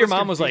no way your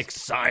mom was like,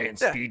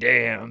 science be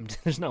damned.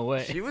 There's no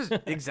way. She was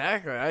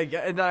exactly.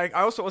 I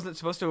also wasn't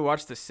supposed to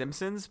watch The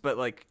Simpsons, but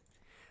like,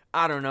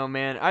 I don't know,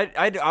 man.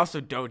 I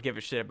also don't give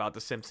a shit about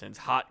The Simpsons.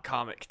 Hot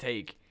comic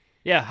take.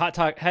 Yeah,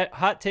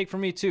 hot take for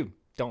me too.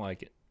 Don't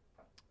like it.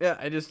 Yeah,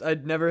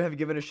 I'd never have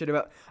given a shit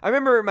about. I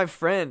remember my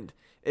friend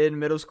in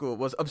middle school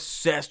was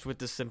obsessed with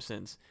The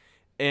Simpsons,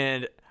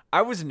 and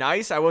I was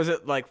nice. I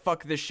wasn't like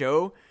fuck the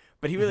show,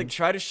 but he would like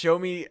try to show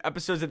me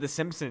episodes of The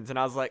Simpsons, and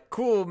I was like,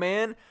 cool,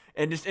 man.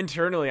 And just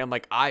internally, I'm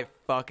like, I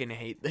fucking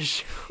hate this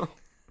show.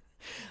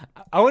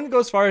 I wouldn't go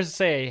as far as to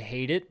say I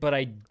hate it, but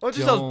I Well,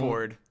 just I was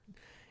bored.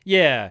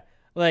 Yeah,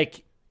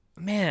 like,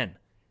 man,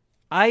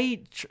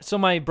 so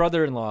my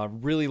brother-in-law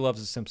really loves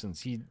The Simpsons.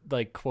 He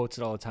like quotes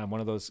it all the time.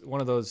 One of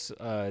those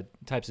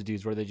types of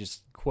dudes where they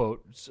just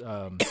quote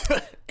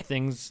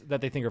things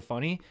that they think are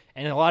funny,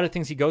 and a lot of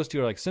things he goes to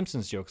are like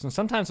Simpsons jokes. And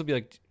sometimes he'll be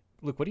like,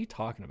 "Look, what are you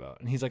talking about?"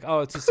 And he's like, "Oh,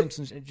 it's a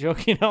Simpsons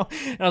joke," And I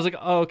was like,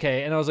 "Oh,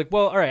 okay." And I was like,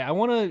 "Well, all right. I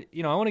want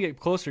to get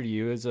closer to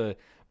you as a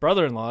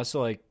brother-in-law. So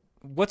like,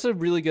 what's a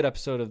really good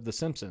episode of The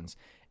Simpsons?"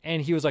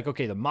 And he was like,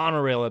 okay, the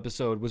monorail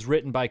episode was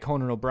written by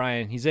Conan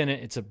O'Brien. He's in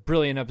it. It's a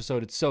brilliant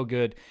episode. It's so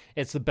good.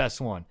 It's the best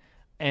one.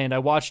 And I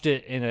watched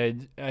it, and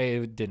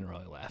I didn't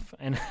really laugh.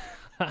 And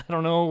I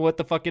don't know what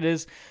the fuck it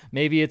is.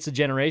 Maybe it's a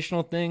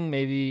generational thing.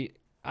 Maybe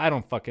I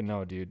don't fucking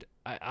know, dude.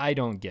 I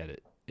don't get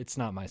it. It's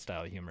not my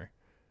style of humor.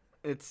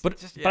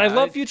 But I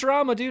love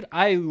Futurama, dude.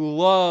 I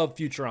love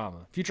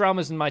Futurama.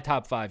 Futurama's in my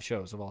top 5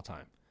 shows of all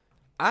time.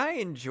 I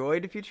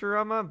enjoyed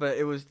Futurama, but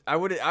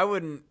I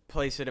wouldn't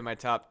place it in my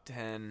top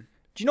 10.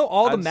 Do you know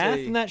all the math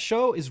in that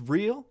show is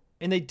real?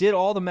 And they did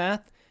all the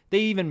math. They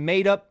even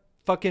made up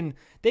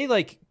they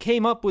like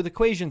came up with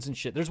equations and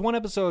shit. There's one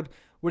episode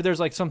where there's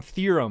like some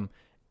theorem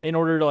in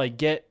order to like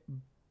get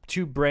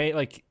two brain,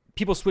 like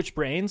people switch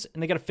brains,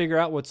 and they got to figure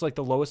out what's like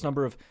the lowest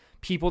number of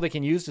people they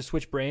can use to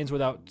switch brains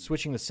without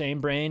switching the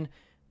same brain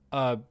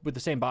with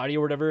the same body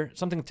or whatever,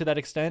 something to that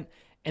extent.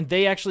 And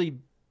they actually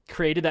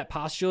created that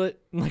postulate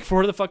like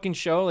for the fucking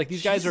show. Like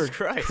these guys are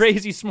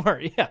crazy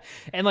smart. Yeah.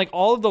 And like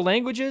all of the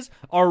languages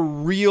are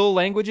real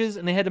languages,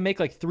 and they had to make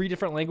like 3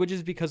 different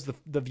languages because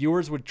the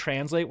viewers would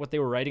translate what they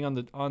were writing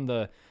on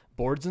the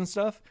boards and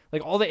stuff.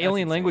 Like all the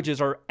alien languages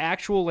are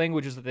actual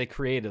languages that they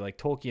created, like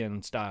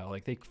Tolkien style.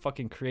 Like they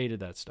fucking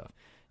created that stuff.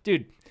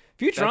 Dude,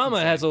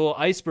 Futurama has a little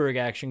iceberg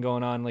action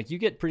going on. Like you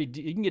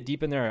can get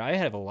deep in there. I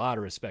have a lot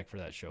of respect for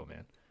that show,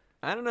 man.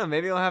 I don't know.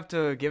 Maybe I'll have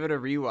to give it a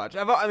rewatch.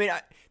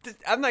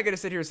 I'm not gonna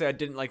sit here and say I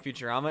didn't like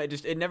Futurama.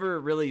 It never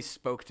really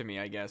spoke to me.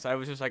 I guess I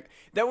was just like,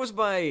 that was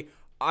my.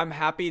 I'm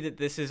happy that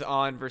this is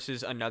on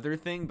versus another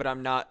thing, but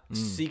I'm not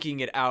seeking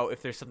it out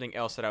if there's something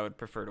else that I would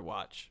prefer to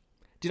watch.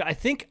 Dude, I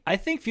think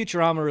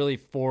Futurama really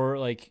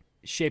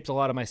shaped a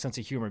lot of my sense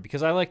of humor,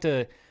 because I like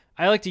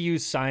to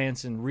use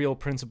science and real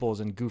principles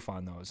and goof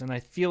on those, and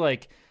I feel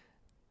like.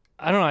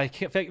 I don't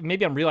know.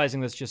 Maybe I'm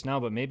realizing this just now,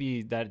 but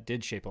maybe that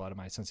did shape a lot of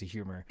my sense of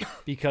humor,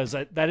 because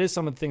that is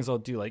some of the things I'll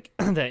do, like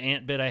that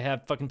ant bit I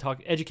have,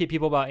 educate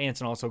people about ants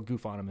and also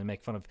goof on them and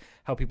make fun of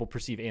how people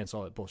perceive ants,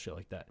 all that bullshit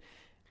like that.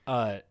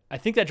 I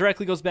think that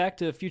directly goes back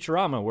to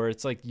Futurama, where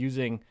it's like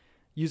using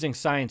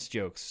science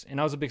jokes,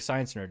 and I was a big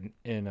science nerd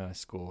in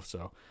school,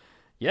 so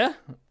yeah,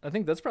 I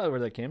think that's probably where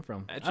that came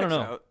from. That I don't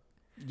know. out.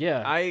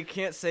 Yeah, I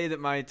can't say that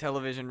my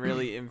television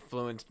really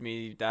influenced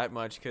me that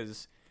much,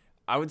 because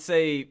I would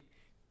say.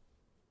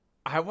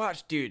 I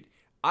watched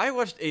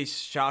a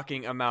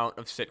shocking amount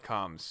of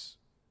sitcoms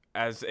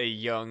as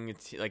a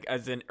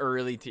as an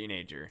early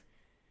teenager.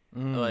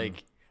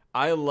 Like,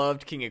 I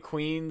loved King of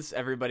Queens.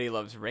 Everybody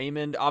Loves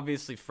Raymond.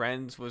 Obviously,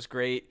 Friends was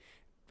great.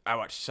 I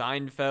watched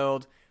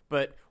Seinfeld.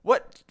 But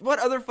what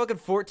other fucking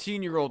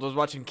 14-year-old was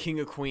watching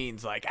King of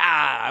Queens? Like,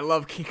 I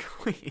love King of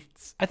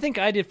Queens. I think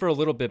I did for a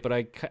little bit, but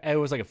it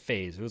was like a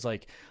phase. It was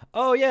like,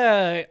 oh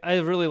yeah, I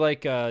really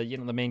like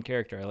the main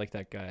character. I like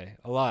that guy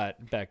a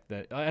lot back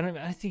then. I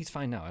think he's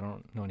fine now. I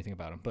don't know anything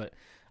about him, but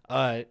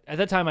at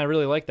that time I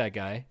really liked that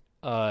guy.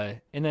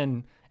 And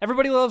then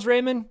Everybody Loves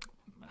Raymond.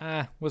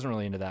 Wasn't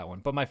really into that one.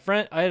 But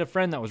I had a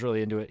friend that was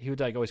really into it. He would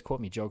like always quote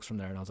me jokes from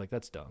there, and I was like,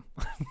 that's dumb.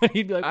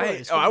 He'd be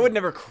like, I would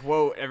never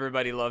quote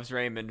Everybody Loves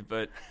Raymond,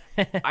 but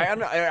I don't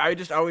know. I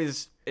just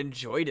always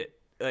enjoyed it.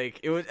 Like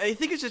it was. I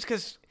think it's just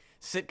because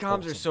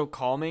sitcoms are so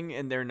calming,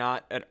 and they're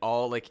not at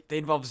all like they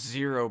involve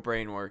zero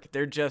brain work.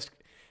 They're just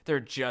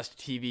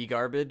TV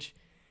garbage,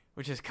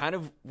 which is kind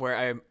of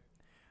where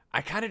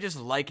I kind of just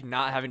like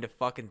not having to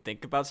fucking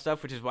think about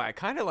stuff, which is why I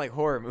kind of like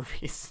horror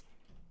movies.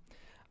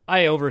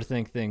 I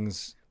overthink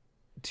things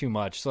too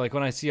much. So like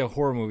when I see a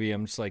horror movie,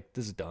 I'm just like,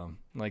 this is dumb.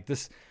 Like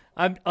this,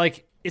 I'm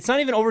like, it's not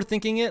even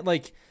overthinking it.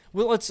 Like,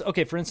 well,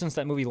 for instance,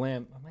 that movie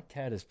Lamb. Oh, my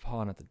cat is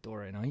pawing at the door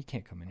right now. He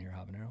can't come in here,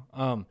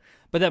 Habanero.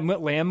 But that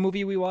Lamb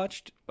movie we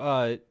watched,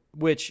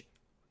 which,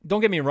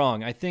 don't get me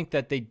wrong, I think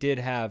that they did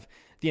have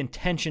the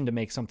intention to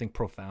make something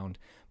profound.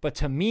 But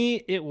to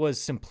me, it was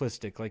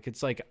simplistic. Like,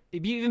 it's like,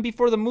 even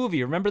before the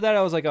movie, remember that?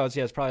 I was like,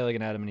 it's probably like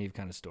an Adam and Eve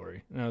kind of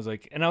story. And I was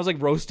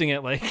like roasting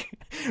it. Like,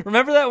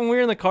 remember that when we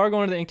were in the car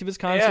going to the Incubus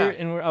concert?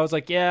 Yeah. And I was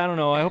like, I don't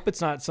know. I hope it's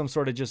not some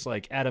sort of just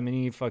like Adam and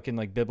Eve fucking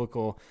like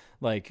biblical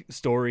like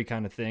story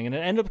kind of thing. And it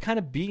ended up kind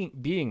of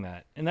being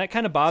that. And that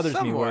kind of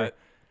bothers me. Where,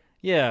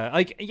 yeah,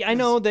 like I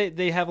know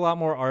they have a lot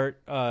more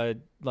art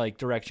like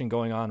direction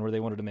going on where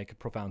they wanted to make a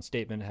profound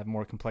statement and have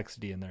more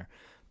complexity in there.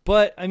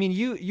 But, I mean,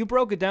 you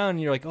broke it down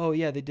and you're like, oh,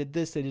 yeah, they did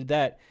this, they did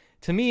that.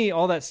 To me,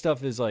 all that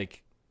stuff is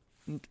like,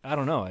 I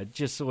don't know. It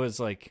just was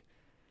like,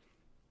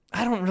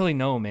 I don't really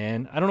know,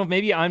 man. I don't know.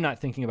 Maybe I'm not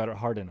thinking about it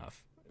hard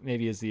enough.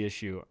 maybe is the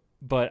issue,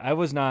 but I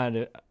was not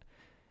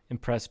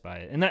impressed by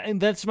it. And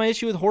that's my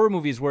issue with horror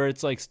movies, where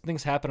it's like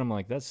things happen. I'm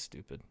like, that's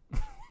stupid.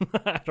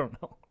 I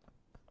don't know.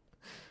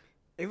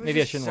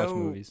 Maybe I shouldn't watch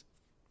movies.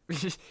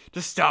 Just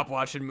stop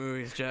watching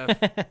movies, Jeff.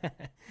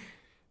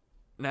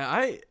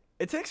 Now,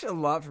 it takes a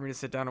lot for me to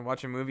sit down and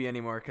watch a movie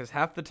anymore, because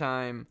half the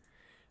time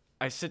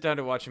I sit down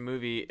to watch a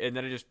movie and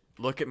then I just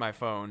look at my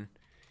phone.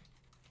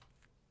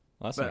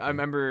 Well, but I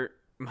remember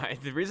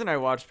the reason I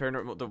watched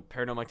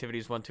Paranormal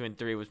Activities 1, 2, and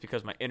 3 was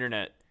because my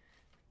internet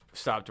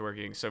stopped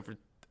working. So for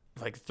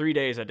like 3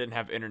 days I didn't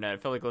have internet. I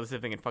felt like I was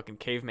living in fucking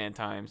caveman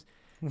times.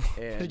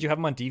 Did you have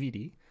them on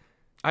DVD?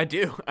 I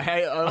do.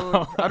 I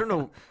don't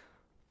know.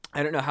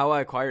 I don't know how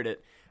I acquired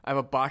it. I have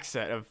a box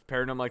set of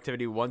Paranormal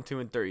Activity 1, 2,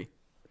 and 3.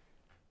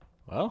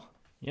 Well,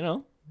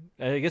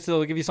 I guess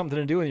it'll give you something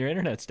to do when your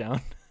internet's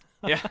down.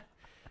 Yeah.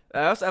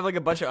 I also have like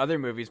a bunch of other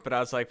movies, but I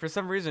was like, for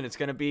some reason, it's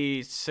going to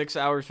be 6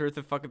 hours worth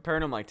of fucking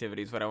Paranormal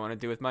Activities, what I want to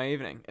do with my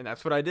evening. And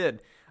that's what I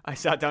did. I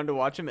sat down to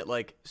watch them at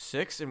like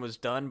 6 and was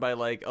done by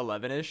like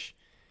 11-ish.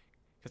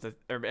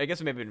 Or I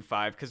guess it may have been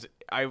 5, because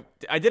I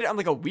did it on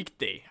like a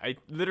weekday.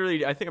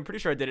 I'm pretty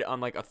sure I did it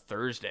on like a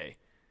Thursday.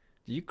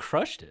 You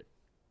crushed it.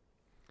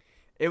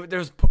 It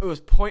was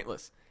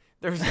pointless.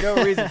 There was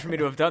no reason for me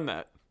to have done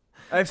that.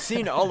 I've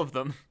seen all of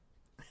them.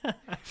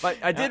 But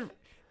I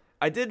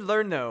did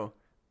learn, though.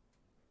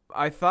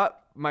 I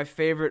thought my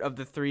favorite of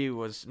the 3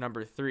 was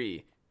number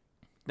 3.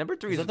 Number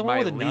 3 is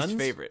my least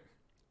favorite.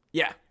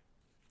 Yeah.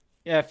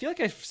 Yeah, I feel like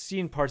I've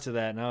seen parts of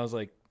that, and I was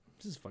like,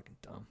 this is fucking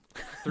dumb.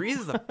 3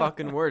 is the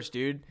fucking worst,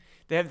 dude.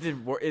 They have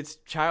it's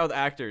child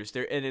actors.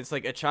 And it's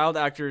like a child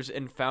actors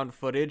and found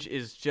footage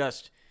is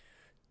just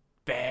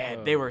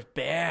bad. They were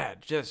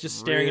bad. Just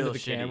staring into the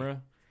shitty.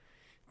 camera.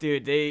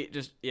 Dude, they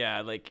just,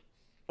 yeah, like,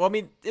 well, I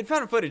mean, in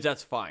found footage,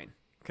 that's fine.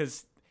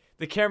 Because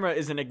the camera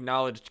is an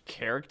acknowledged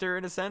character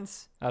in a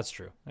sense. That's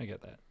true. I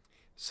get that.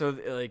 So,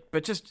 like,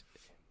 but just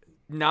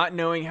not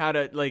knowing how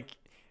to, like,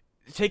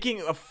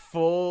 taking a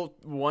full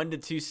 1 to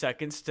 2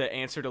 seconds to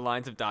answer to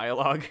lines of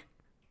dialogue.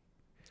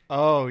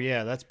 Oh,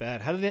 yeah, that's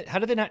bad. How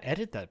did they not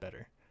edit that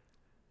better?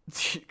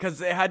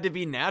 Because it had to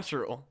be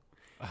natural.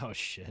 Oh,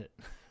 shit.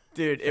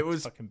 Dude, it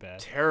was fucking bad.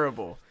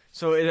 Terrible.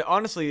 So,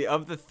 honestly,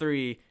 of the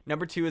 3,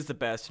 number 2 is the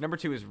best. Number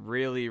 2 is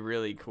really,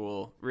 really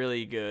cool.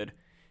 Really good.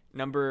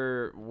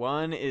 Number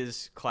 1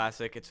 is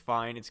classic. It's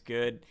fine. It's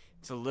good.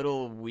 It's a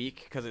little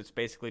weak because it's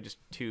basically just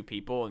 2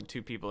 people, and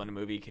 2 people in a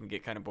movie can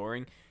get kind of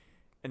boring.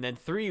 And then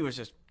 3 was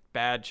just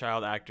bad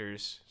child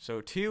actors.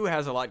 So 2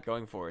 has a lot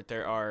going for it.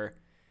 There are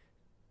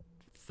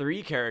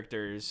 3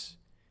 characters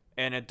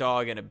and a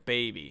dog and a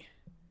baby.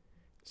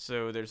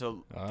 So there's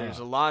a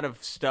lot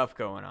of stuff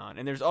going on.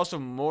 And there's also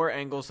more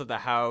angles of the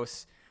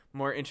house,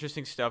 more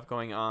interesting stuff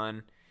going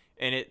on.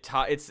 And it's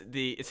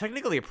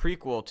technically a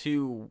prequel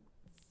to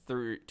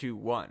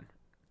 1.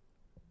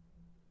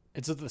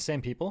 Is it the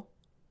same people?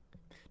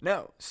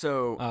 No.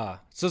 So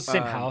it's the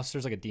same house.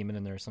 There's like a demon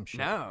in there or some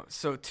shit. No.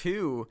 So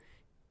 2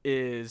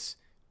 it's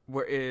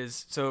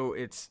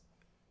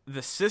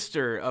the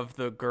sister of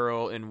the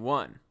girl in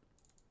 1.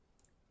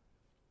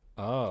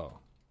 Oh.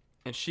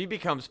 And she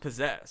becomes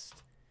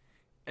possessed.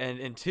 And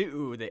in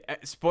 2,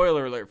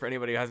 spoiler alert for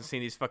anybody who hasn't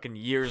seen these fucking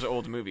years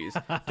old movies.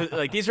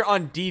 Like, these are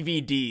on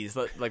DVDs,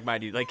 like my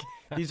dude. Like,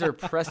 these are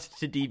pressed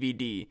to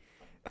DVD.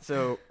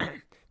 So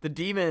the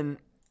demon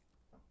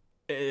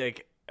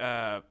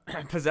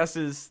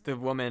possesses the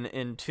woman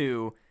in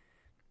 2,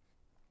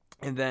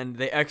 and then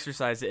they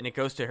exorcise it, and it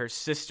goes to her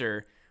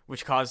sister,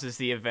 which causes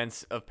the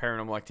events of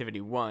Paranormal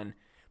Activity 1.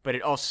 But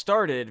it all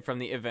started from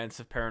the events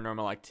of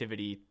Paranormal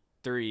Activity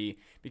 3,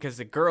 because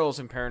the girls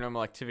in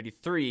Paranormal Activity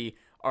 3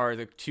 are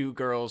the 2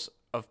 girls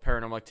of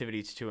Paranormal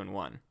Activities 2 and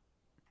 1.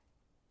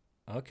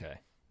 Okay.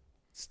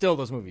 Still,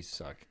 those movies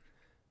suck.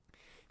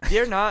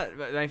 They're not.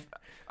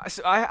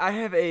 I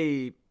have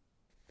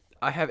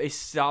a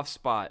soft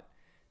spot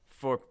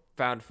for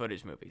found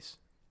footage movies.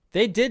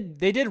 They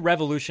did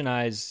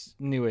revolutionize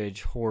new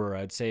age horror,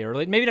 I'd say, or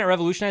maybe not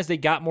revolutionize. They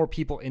got more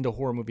people into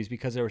horror movies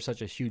because they were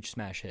such a huge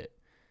smash hit.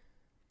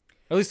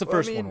 At least the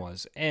first one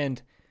was.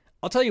 And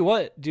I'll tell you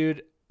what,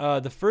 dude.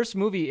 The first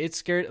movie, it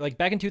scared, like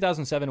back in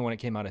 2007 when it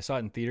came out, I saw it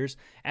in theaters.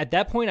 At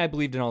that point, I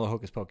believed in all the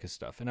Hocus Pocus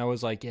stuff. And I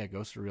was like, yeah,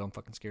 ghosts are real. I'm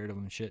fucking scared of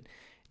them and shit.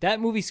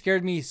 That movie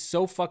scared me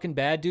so fucking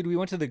bad, dude. We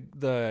went to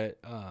the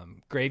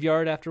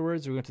graveyard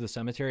afterwards. We went to the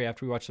cemetery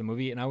after we watched the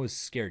movie, and I was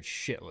scared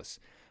shitless.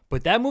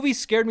 But that movie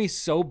scared me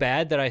so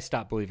bad that I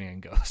stopped believing in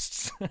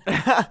ghosts. You're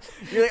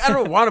like, I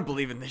don't want to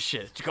believe in this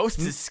shit. Ghosts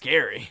is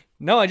scary.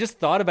 No, I just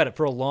thought about it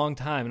for a long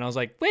time, and I was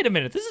like, wait a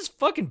minute, this is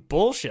fucking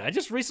bullshit. I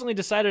just recently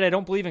decided I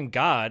don't believe in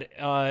God,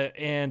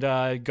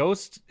 and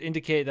ghosts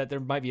indicate that there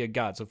might be a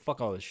God, so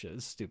fuck all this shit.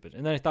 This is stupid.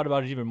 And then I thought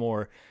about it even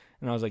more,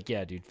 and I was like,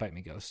 yeah, dude, fight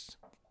me, ghosts.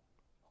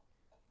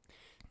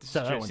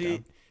 So that went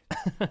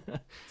down.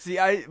 See,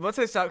 once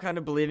I stopped kind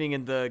of believing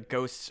in the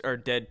ghosts are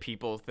dead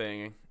people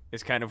thing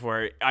is kind of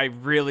where I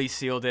really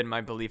sealed in my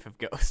belief of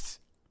ghosts.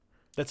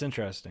 That's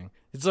interesting.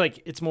 It's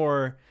like, it's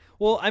more,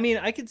 well, I mean,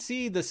 I could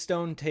see the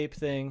stone tape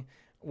thing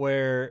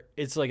where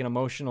it's like an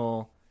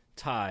emotional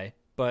tie,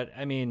 But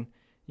I mean,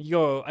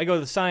 I go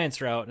the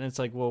science route, and it's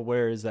like, well,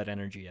 where is that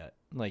energy at?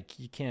 Like,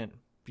 you can't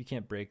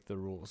break the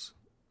rules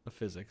of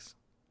physics.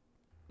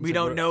 We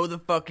don't know the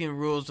fucking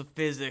rules of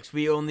physics.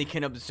 We only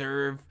can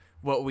observe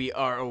what we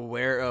are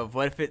aware of.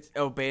 What if it's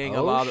obeying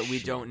a law that we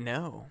don't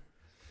know?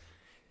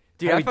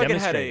 Dude,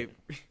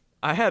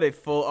 I had a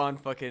full on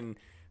fucking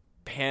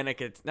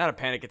not a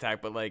panic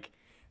attack, but like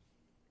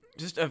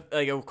just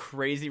a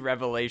crazy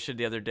revelation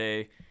the other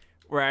day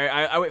where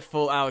I went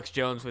full Alex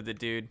Jones with it,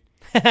 dude.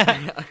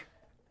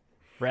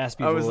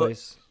 Raspy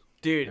voice.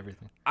 Dude,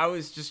 everything. I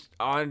was just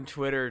on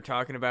Twitter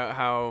talking about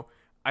how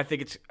I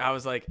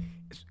was like,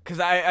 because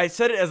I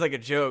said it as like a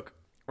joke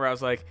where I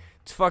was like,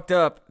 it's fucked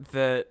up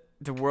that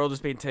the world is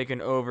being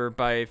taken over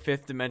by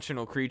fifth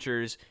dimensional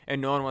creatures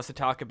and no one wants to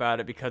talk about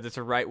it because it's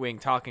a right-wing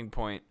talking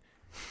point.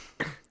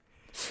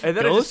 And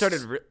then Ghosts? I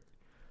just started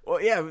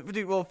well, yeah,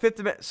 dude, well, fifth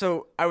dimension.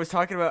 So I was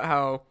talking about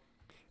how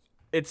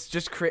it's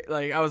just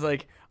like, I was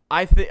like,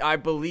 I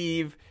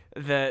believe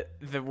that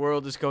the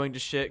world is going to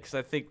shit because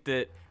I think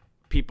that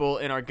people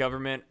in our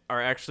government are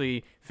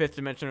actually fifth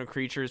dimensional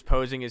creatures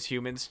posing as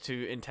humans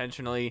to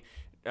intentionally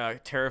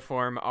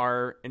terraform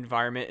our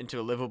environment into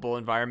a livable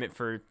environment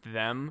for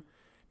them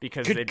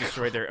because they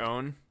destroyed their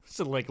own.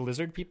 So like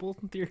lizard people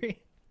in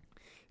theory?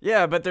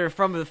 Yeah, but they're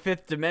from the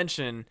fifth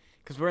dimension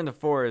because we're in the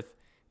fourth.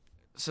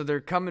 So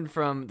they're coming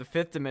from the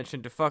fifth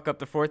dimension to fuck up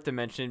the fourth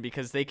dimension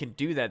because they can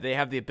do that. They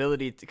have the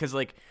ability because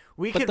like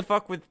we can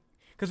fuck with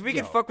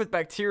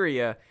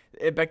bacteria.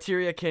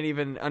 Bacteria can't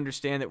even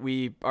understand that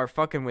we are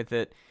fucking with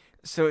it.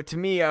 So to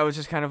me, I was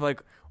just kind of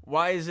like,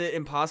 why is it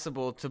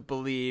impossible to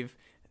believe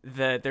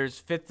that there's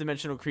fifth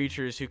dimensional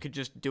creatures who could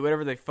just do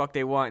whatever the fuck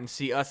they want and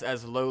see us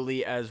as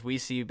lowly as we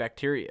see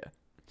bacteria?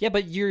 Yeah,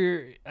 but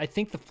I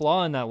think the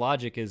flaw in that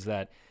logic is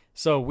that,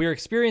 so we're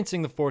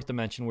experiencing the fourth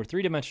dimension. We're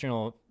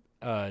three-dimensional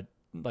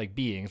like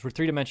beings. We're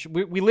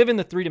three-dimensional. We live in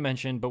the three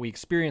dimension, but we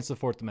experience the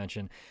fourth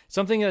dimension.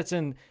 Something that's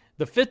in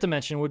the fifth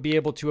dimension would be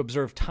able to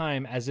observe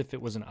time as if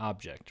it was an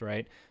object,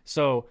 right?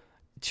 So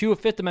to a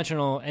fifth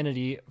dimensional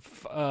entity,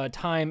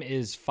 time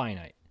is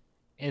finite.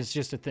 It's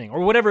just a thing, or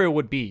whatever it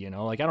would be, you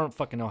know? Like, I don't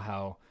fucking know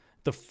how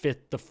the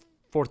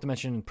fourth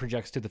dimension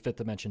projects to the fifth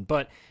dimension,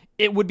 but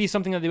it would be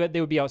something that they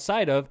would be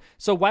outside of.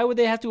 So why would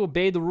they have to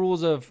obey the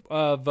rules of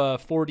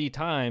 4D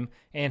time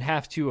and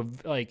have to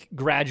like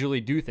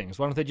gradually do things?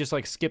 Why don't they just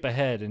like skip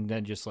ahead and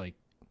then just like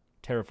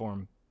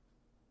terraform?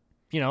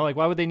 You know, like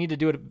why would they need to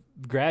do it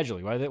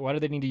gradually? Why do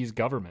they need to use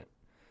government?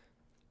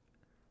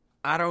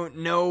 I don't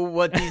know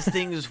what these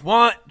things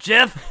want,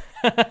 Jeff.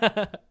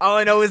 All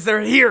I know is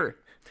they're here.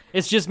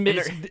 It's just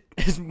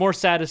it's more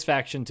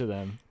satisfaction to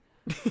them.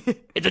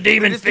 It's a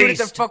demon feast. They're just doing it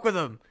to fuck with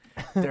them.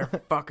 They're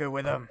fucking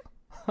with them.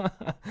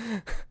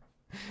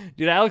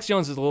 Dude, Alex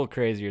Jones is a little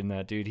crazier than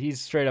that, dude.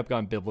 He's straight up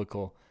gone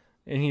biblical.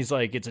 And he's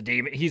like, it's a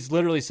demon. He's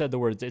literally said the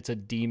words, it's a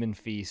demon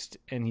feast.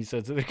 And he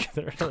says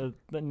that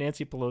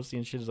Nancy Pelosi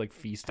and shit is like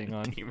feasting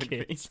on demon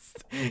kids.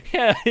 feast.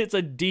 Yeah, it's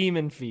a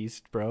demon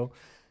feast, bro.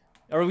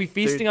 Are we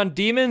feasting on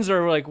demons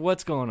or like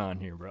what's going on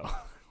here, bro?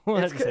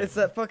 It's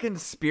that fucking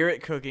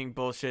spirit cooking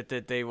bullshit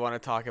that they want to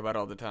talk about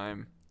all the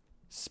time.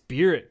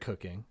 Spirit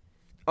cooking?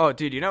 Oh,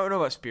 dude, you know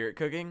about spirit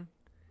cooking?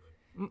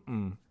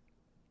 Mm-mm.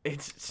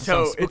 It's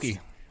spooky.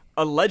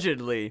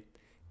 Allegedly,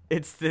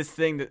 it's this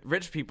thing that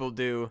rich people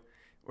do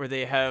where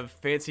they have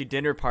fancy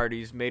dinner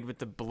parties made with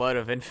the blood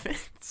of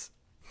infants.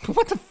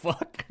 What the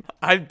fuck?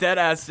 I'm dead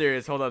ass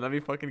serious. Hold on, let me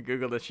fucking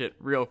Google this shit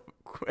real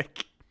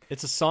quick.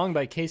 It's a song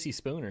by Casey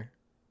Spooner.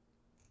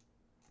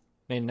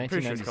 Made in 1996.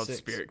 Pretty sure it's called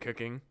Spirit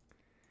Cooking.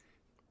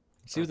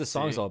 See what the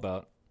song's all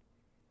about.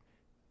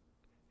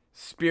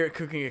 Spirit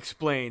Cooking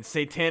explains.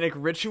 Satanic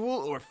ritual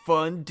or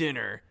fun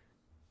dinner?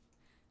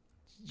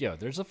 Yo,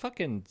 there's a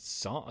fucking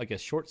song, like a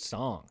short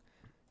song.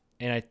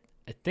 And I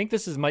think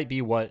this might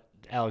be what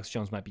Alex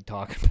Jones might be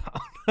talking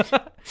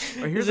about.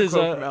 Here's a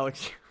quote from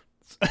Alex Jones.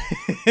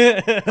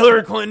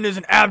 Hillary Clinton is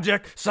an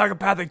abject,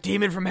 psychopathic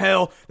demon from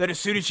hell that as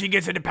soon as she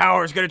gets into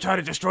power is going to try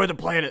to destroy the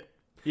planet.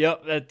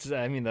 Yep,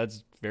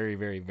 that's very,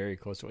 very, very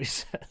close to what he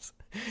says.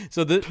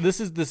 So this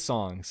is the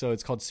song. So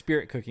it's called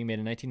Spirit Cooking, made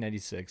in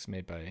 1996,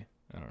 made by,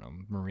 I don't know,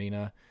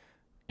 Marina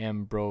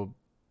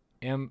Abramovic.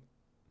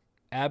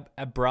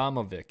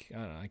 I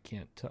don't know. I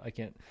can't. I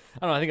don't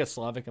know. I think it's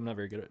Slavic. I'm not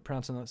very good at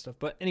pronouncing that stuff.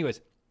 But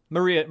anyways,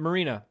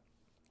 Marina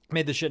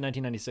made this shit in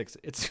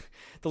 1996.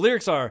 The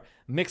lyrics are: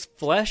 mix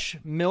flesh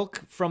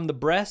milk from the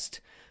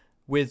breast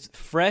with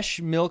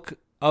fresh milk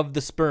of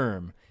the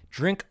sperm.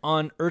 Drink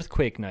on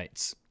earthquake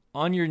nights.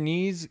 On your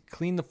knees,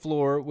 clean the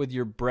floor with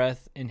your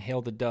breath,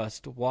 inhale the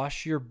dust.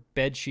 Wash your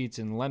bed sheets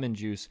in lemon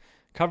juice.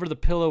 Cover the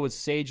pillow with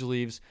sage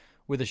leaves.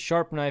 With a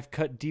sharp knife,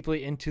 cut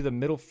deeply into the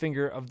middle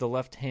finger of the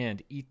left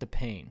hand. Eat the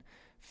pain.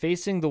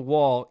 Facing the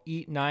wall,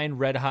 eat 9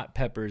 red hot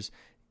peppers.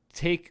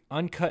 Take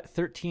uncut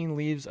 13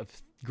 leaves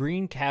of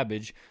green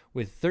cabbage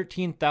with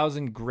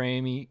 13,000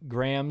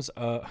 grams.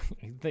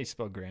 They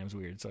spell grams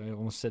weird, so I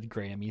almost said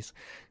Grammys.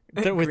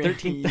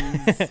 With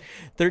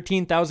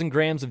 13,000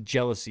 grams of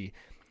jealousy.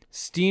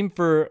 Steam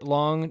for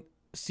long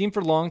Steam for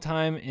a long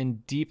time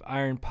in deep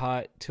iron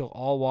pot till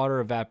all water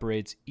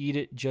evaporates. Eat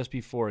it just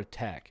before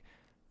attack.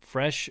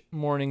 Fresh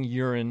morning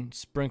urine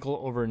sprinkle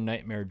over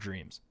nightmare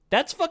dreams.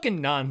 That's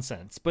fucking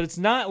nonsense, but it's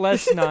not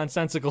less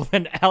nonsensical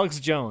than Alex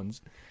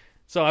Jones.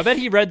 So I bet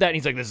he read that and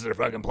he's like, this is their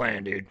fucking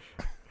plan, dude.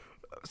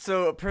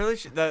 So apparently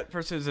that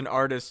person is an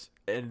artist,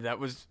 and that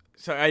was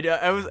so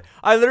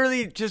I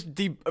literally just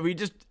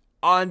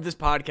on this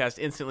podcast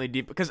instantly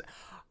deep because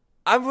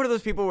I'm one of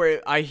those people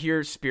where I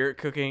hear spirit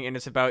cooking and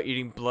it's about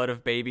eating blood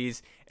of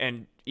babies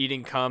and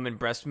eating cum and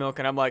breast milk,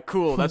 and I'm like,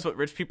 cool, that's what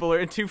rich people are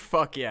into.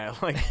 Fuck yeah,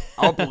 like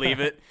I'll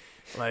believe it.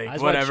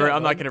 Like whatever,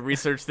 I'm not gonna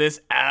research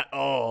this at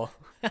all.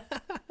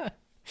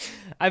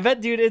 I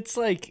bet, dude, it's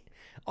like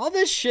all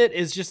this shit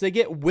is just they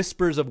get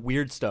whispers of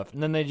weird stuff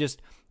and then they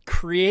just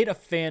create a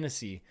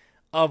fantasy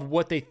of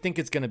what they think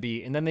it's going to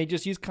be, and then they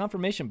just use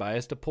confirmation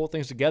bias to pull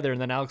things together,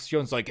 and then Alex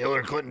Jones like,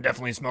 Hillary Clinton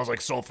definitely smells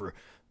like sulfur.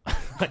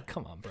 Like,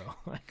 come on, bro.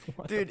 Like,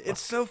 dude,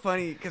 it's so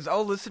funny because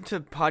I'll listen to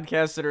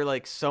podcasts that are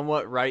like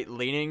somewhat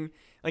right-leaning.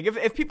 Like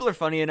if people are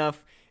funny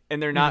enough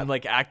and they're not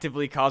like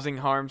actively causing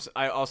harms,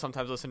 I'll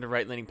sometimes listen to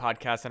right-leaning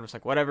podcasts and I'm just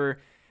like, whatever.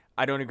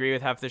 I don't agree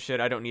with half this shit.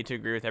 I don't need to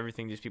agree with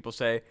everything these people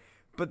say.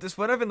 But this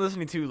one I've been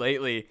listening to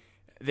lately,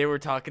 they were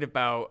talking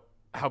about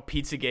how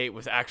Pizzagate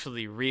was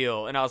actually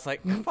real, and I was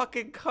like,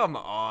 fucking come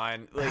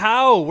on. Like,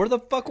 how? Where the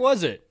fuck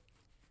was it?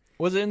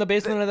 Was it in the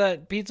basement of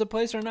that pizza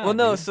place or not? Well,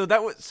 no,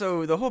 dude?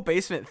 So the whole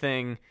basement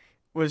thing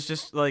was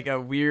just like a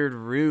weird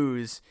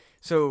ruse.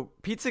 So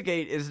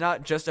Pizzagate is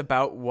not just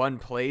about one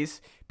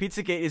place.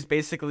 Pizzagate is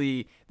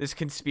basically this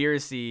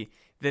conspiracy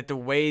that the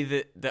way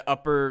that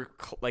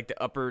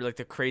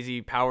the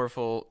crazy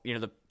powerful,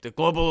 the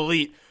global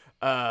elite,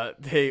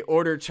 they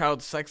order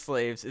child sex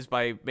slaves is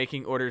by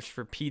making orders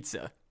for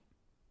pizza.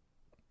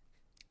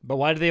 But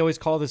why do they always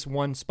call this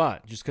one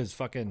spot? Just because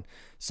fucking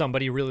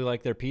somebody really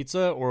liked their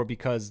pizza, or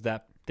because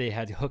that they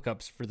had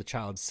hookups for the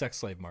child sex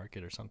slave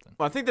market or something?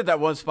 Well, I think that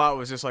one spot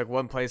was just like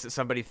one place that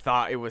somebody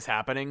thought it was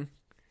happening.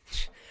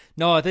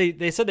 No,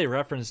 they said they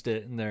referenced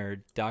it in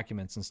their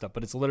documents and stuff,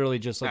 but it's literally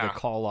just like a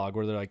call log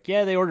where they're like,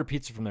 yeah, they ordered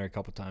pizza from there a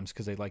couple times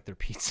because they like their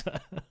pizza.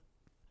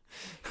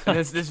 And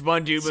this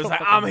one dude was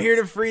like, I'm here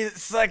to free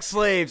sex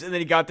slaves. And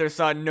then he got there,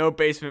 saw no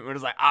basement, and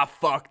was like, I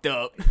fucked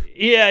up.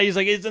 Yeah, he's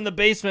like, it's in the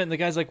basement. And the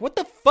guy's like, what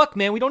the fuck,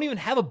 man? We don't even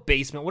have a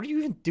basement. What are you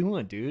even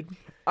doing, dude?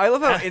 I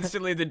love how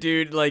instantly the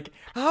dude, like,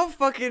 how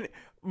fucking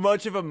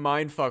much of a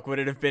mindfuck would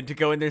it have been to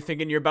go in there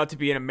thinking you're about to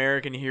be an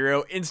American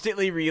hero,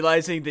 instantly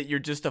realizing that you're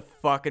just a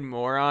fucking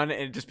moron,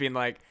 and just being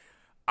like,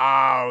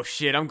 oh,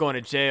 shit, I'm going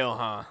to jail,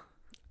 huh?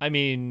 I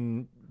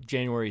mean,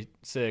 January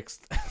 6th.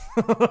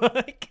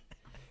 Like...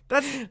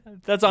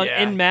 That's on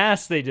en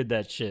masse. They did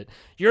that shit.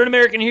 You're an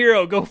American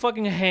hero. Go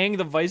fucking hang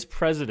the vice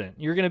president.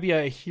 You're gonna be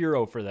a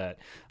hero for that.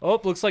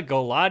 Oh, looks like a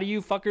lot of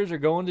you fuckers are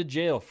going to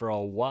jail for a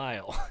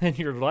while, and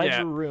your lives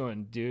are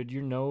ruined, dude.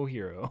 You're no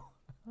hero.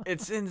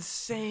 It's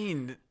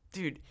insane,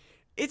 dude.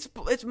 It's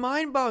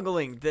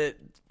mind-boggling that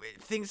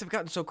things have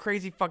gotten so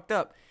crazy fucked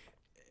up.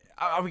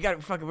 We can't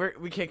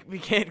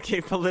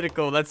get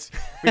political.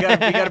 We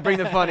gotta bring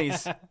the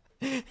funnies.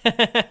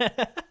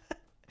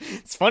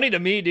 It's funny to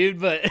me,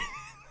 dude, but.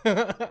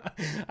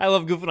 I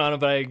love goofing on it,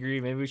 but I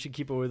agree. Maybe we should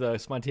keep it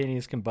with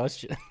spontaneous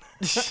combustion.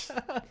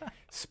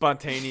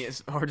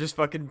 Spontaneous, or just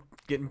fucking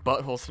getting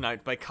butthole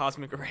sniped by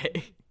cosmic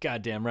ray.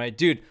 Goddamn right,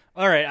 dude.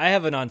 All right, I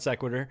have a non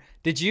sequitur.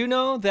 Did you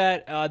know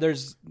that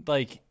there's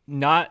like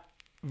not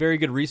very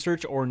good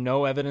research or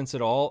no evidence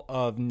at all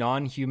of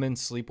non-human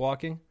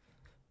sleepwalking?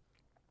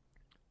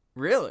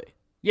 Really?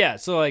 Yeah.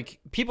 So like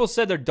people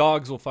said their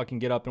dogs will fucking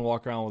get up and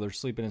walk around while they're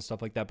sleeping and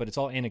stuff like that, but it's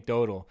all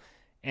anecdotal.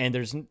 And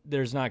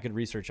there's not good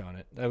research on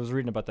it. I was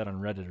reading about that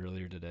on Reddit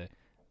earlier today.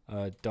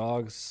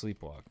 Dogs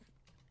sleepwalk.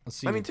 Let's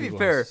see. I mean, to be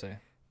fair,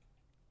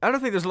 I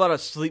don't think there's a lot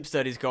of sleep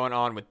studies going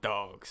on with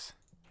dogs.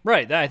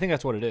 Right. I think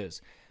that's what it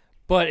is.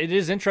 But it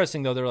is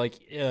interesting, though. They're like,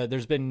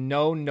 there's been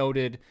no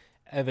noted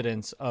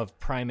evidence of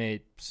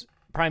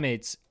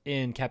primates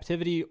in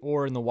captivity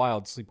or in the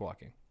wild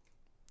sleepwalking.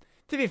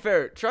 To be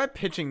fair, try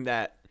pitching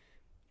that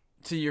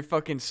to your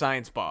fucking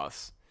science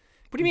boss.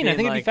 What do you mean? I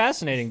think it'd be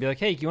fascinating. Be like,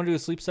 hey, you want to do a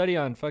sleep study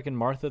on fucking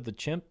Martha the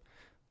chimp?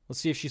 Let's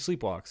see if she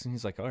sleepwalks. And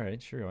he's like, all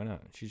right, sure, why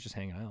not? She's just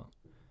hanging out.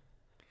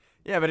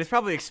 Yeah, but it's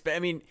probably I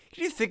mean,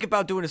 can you think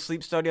about doing a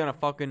sleep study on a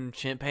fucking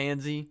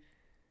chimpanzee?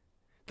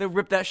 They'll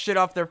rip that shit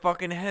off their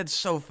fucking heads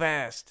so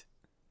fast.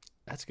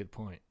 That's a good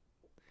point.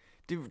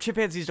 Dude,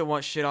 chimpanzees don't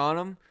want shit on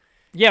them.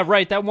 Yeah,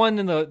 right. That one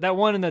in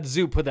that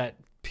zoo put that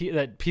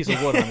piece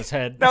of wood on his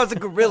head. That was a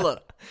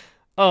gorilla.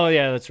 Oh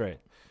yeah, that's right.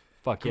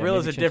 Fuck yeah.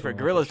 Gorillas are different.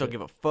 Gorillas don't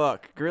give a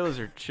fuck. Gorillas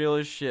are chill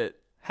as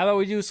shit. How about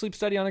we do a sleep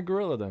study on a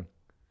gorilla then?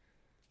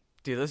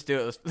 Dude, let's do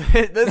it.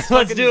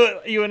 Let's do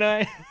it, you and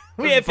I.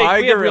 We have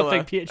real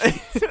fake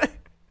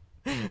PhDs.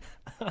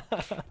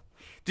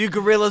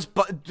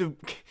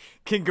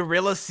 Can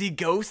gorillas see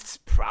ghosts?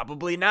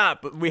 Probably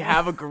not, but we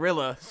have a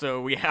gorilla,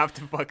 so we have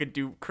to fucking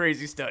do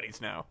crazy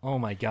studies now. Oh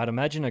my god,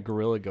 imagine a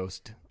gorilla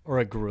ghost or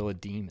a gorilla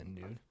demon,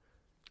 dude.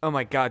 Oh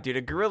my god, dude,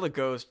 a gorilla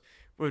ghost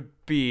would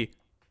be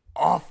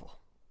awful.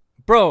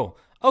 Bro,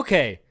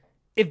 okay.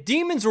 if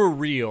demons were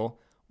real,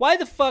 why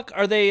the fuck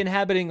are they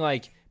inhabiting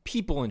like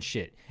people and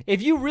shit?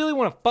 If you really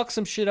want to fuck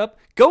some shit up,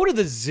 go to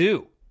the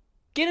zoo.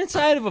 Get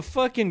inside of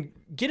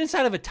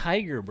a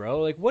tiger, bro.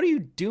 Like, what are you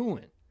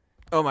doing?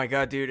 Oh my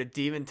god, dude, a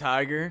demon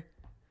tiger?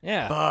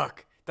 Yeah.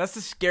 Fuck. That's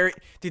the scary...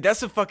 Dude, that's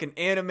some fucking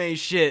anime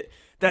shit.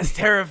 That's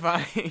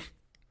terrifying.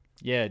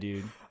 Yeah,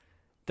 dude.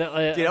 Dude,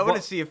 I want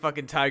to see a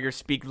fucking tiger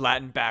speak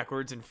Latin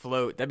backwards and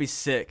float. That'd be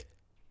sick.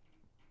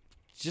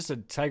 Just a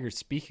tiger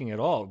speaking at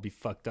all would be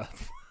fucked up.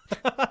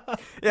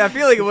 Yeah, I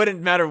feel like it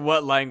wouldn't matter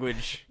what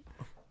language.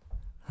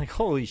 Like,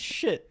 holy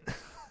shit.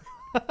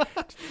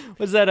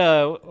 Was that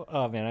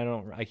oh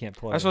man, I can't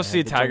pull it. I'm supposed to see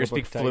a tiger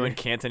speak fluent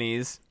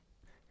Cantonese.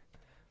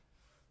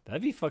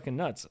 That'd be fucking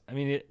nuts. I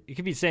mean, it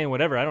could be saying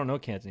whatever. I don't know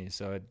Cantonese,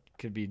 so it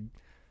could be.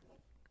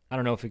 I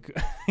don't know if it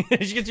could.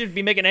 You could just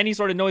be making any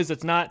sort of noise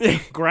that's not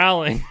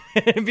growling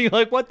and be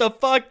like, "What the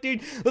fuck,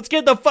 dude? Let's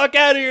get the fuck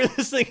out of here.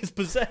 This thing is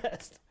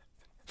possessed."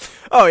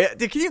 Oh yeah,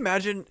 dude. Can you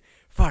imagine?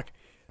 Fuck.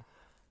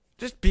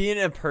 Just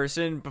being a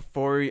person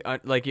before you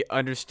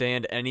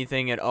understand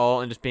anything at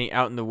all, and just being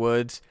out in the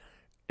woods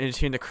and just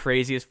hearing the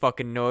craziest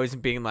fucking noise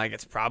and being like,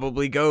 "It's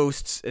probably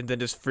ghosts," and then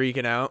just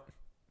freaking out.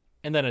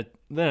 And then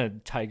a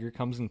tiger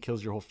comes and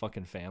kills your whole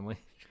fucking family.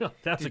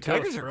 That's Dude, a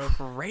ghost, tigers bro. are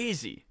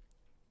crazy.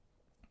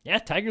 Yeah,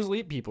 tigers will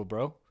eat people,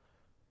 bro.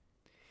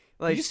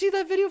 Like, did you see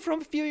that video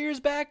from a few years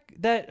back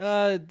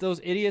that those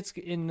idiots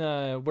in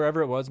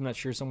wherever it was, I'm not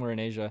sure, somewhere in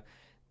Asia,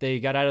 they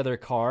got out of their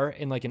car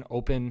in like an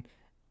open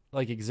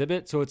like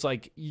exhibit. So it's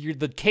like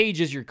the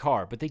cage is your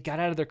car, but they got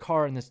out of their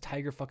car and this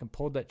tiger fucking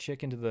pulled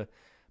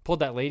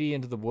that lady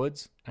into the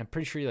woods. I'm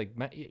pretty sure he like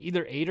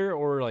either ate her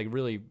or like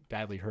really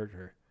badly hurt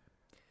her.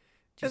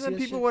 And then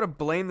people want to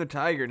blame the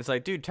tiger, and it's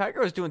like, dude,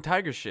 tiger was doing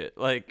tiger shit.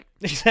 Like,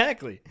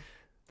 exactly.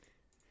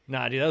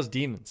 Nah, dude, that was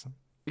demons.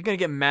 You're gonna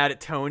get mad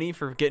at Tony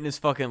for getting his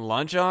fucking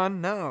lunch on?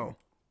 No.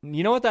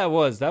 You know what that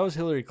was? That was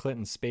Hillary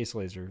Clinton's space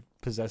laser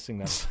possessing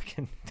that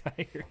fucking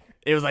tiger.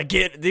 It was like,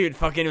 dude,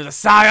 fucking, it was a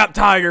psyop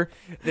tiger.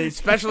 They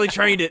specially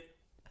trained it.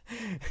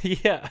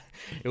 Yeah,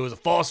 it was a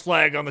false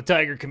flag on the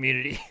tiger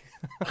community.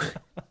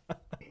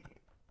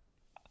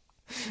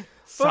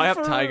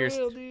 Psyop tigers.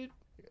 Real, dude.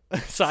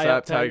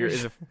 Psyop tiger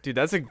is dude.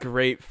 That's a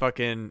great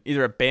fucking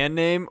either a band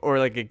name or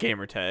like a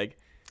gamer tag.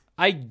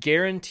 I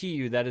guarantee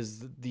you that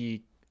is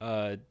the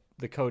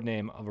code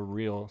name of a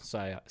real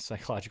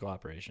psychological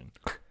operation.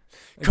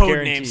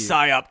 Code name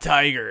Psyop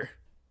Tiger.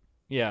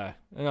 Yeah,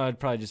 no, it'd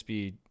probably just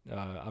be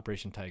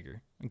Operation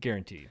Tiger. I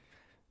guarantee you.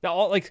 That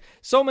all like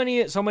so many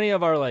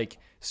of our like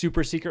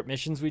super secret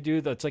missions we do.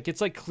 That's like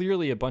it's like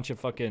clearly a bunch of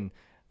fucking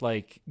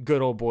like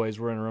good old boys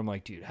were in a room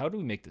like, dude, how do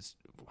we make this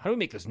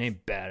name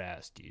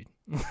badass, dude?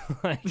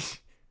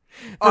 Like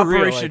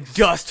Operation real, like,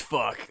 Dust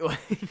Fuck.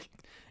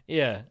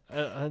 Yeah,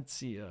 let's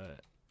see.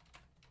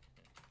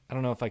 I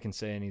don't know if I can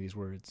say any of these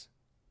words.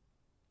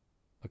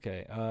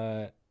 Okay,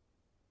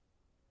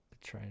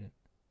 tried it.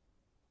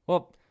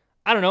 Well,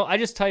 I don't know. I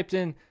just typed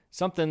in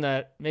something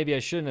that maybe I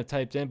shouldn't have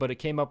typed in, but it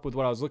came up with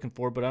what I was looking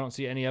for, but I don't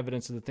see any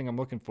evidence of the thing I'm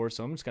looking for,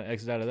 so I'm just going to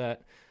exit out of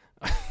that.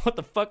 What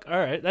the fuck? All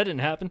right, that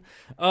didn't happen.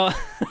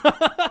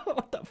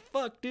 What the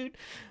fuck, dude?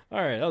 All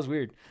right, that was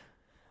weird.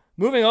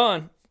 Moving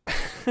on.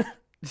 I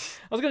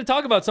was going to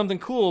talk about something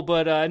cool,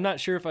 but I'm not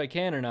sure if I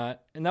can or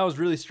not, and that was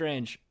really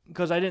strange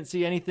because I didn't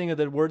see anything of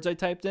the words I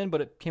typed in,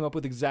 but it came up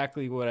with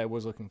exactly what I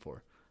was looking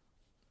for.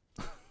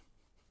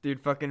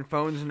 Dude, fucking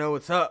phones know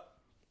what's up.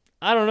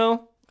 I don't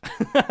know.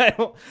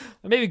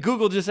 Maybe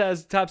Google just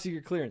has top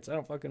secret clearance. I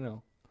don't fucking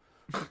know.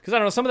 Because I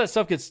don't know. Some of that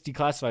stuff gets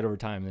declassified over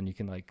time, and then you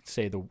can like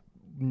say the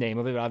name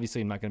of it. But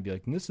obviously, I'm not going to be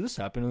like this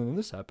happened, and then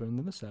this happened, and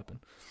then this happened.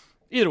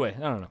 Either way,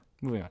 I don't know.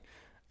 Moving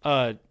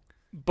on.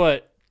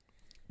 But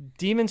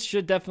demons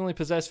should definitely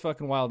possess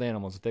fucking wild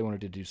animals if they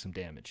wanted to do some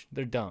damage.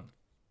 They're dumb.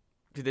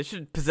 Dude, they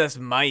should possess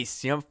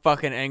mice. You know how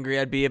fucking angry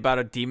I'd be about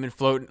a demon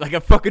floating, like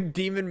a fucking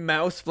demon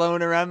mouse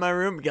floating around my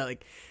room? Get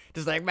like,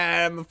 just like,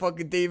 man, I'm a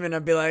fucking demon.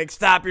 I'd be like,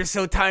 stop, you're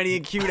so tiny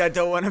and cute. I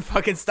don't want to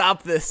fucking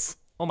stop this.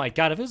 Oh my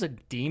god, if it was a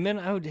demon,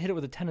 I would hit it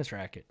with a tennis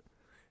racket.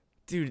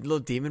 Dude, little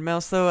demon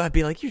mouse, though, I'd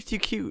be like, you're too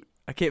cute.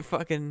 I can't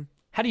fucking...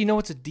 How do you know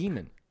it's a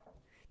demon?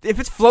 If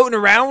it's floating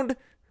around?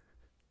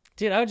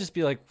 Dude, I would just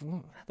be like,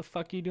 how the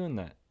fuck are you doing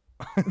that?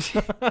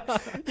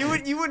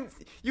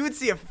 You would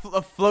see a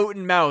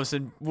floating mouse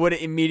and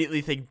wouldn't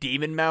immediately think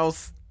demon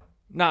mouse.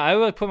 Nah, I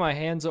would like put my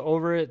hands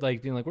over it,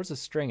 like being like, "Where's the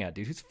string at,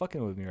 dude? Who's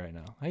fucking with me right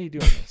now? How you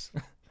doing this?"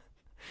 You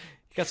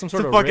got some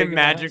sort it's of a fucking rig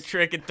magic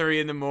trick at 3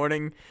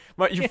 a.m.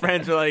 But your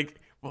friends are like,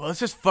 "Well, let's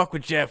just fuck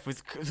with Jeff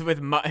with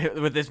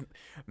this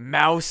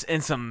mouse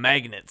and some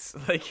magnets."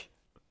 Like,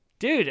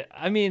 dude,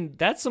 I mean,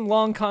 that's some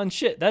long con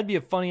shit. That'd be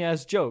a funny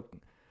ass joke.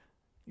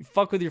 You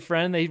fuck with your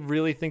friend, they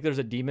really think there's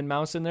a demon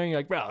mouse in there, and you're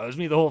like, bro, it was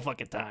me the whole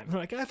fucking time.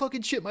 They're like, I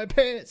fucking shit my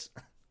pants.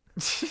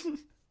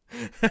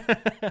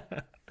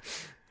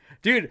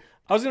 Dude,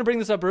 I was going to bring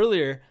this up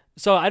earlier.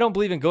 So I don't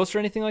believe in ghosts or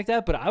anything like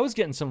that, but I was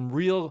getting some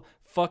real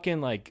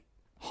fucking like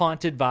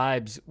haunted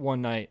vibes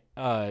one night.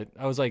 I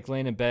was like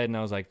laying in bed and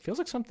I was like, feels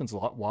like something's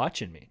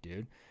watching me,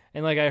 dude.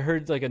 And like I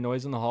heard like a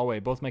noise in the hallway.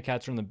 Both my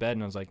cats were in the bed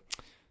and I was like,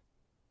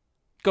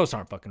 ghosts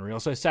aren't fucking real.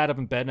 So I sat up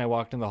in bed and I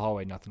walked in the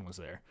hallway. Nothing was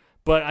there.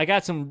 But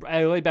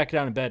I laid back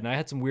down in bed and I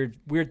had some weird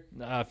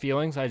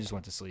feelings. I just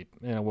went to sleep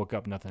and I woke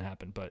up. Nothing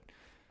happened. But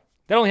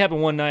that only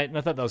happened one night, and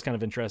I thought that was kind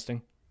of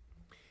interesting.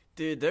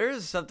 Dude, there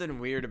is something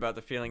weird about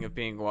the feeling of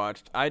being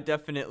watched. It's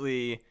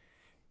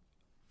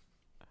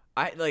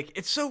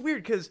so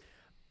weird because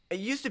it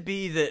used to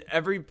be that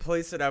every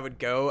place that I would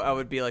go, I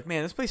would be like,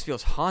 man, this place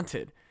feels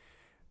haunted.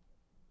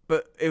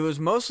 But it was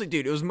mostly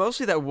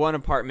that one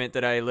apartment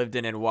that I lived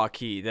in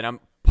Waukee that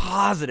I'm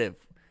positive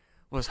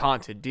was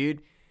haunted,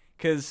 dude.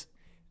 Because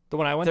the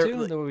one I went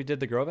to, the one we did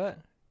the Grove at?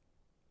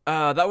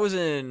 That was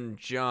in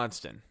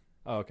Johnston.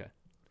 Oh, okay.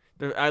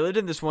 I lived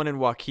in this one in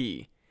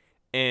Waukee,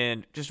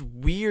 and just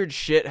weird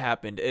shit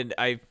happened, and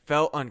I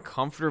felt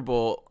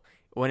uncomfortable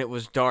when it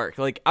was dark.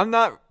 Like, I'm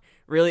not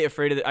really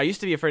afraid of it. I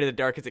used to be afraid of the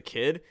dark as a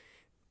kid,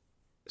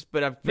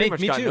 but I've pretty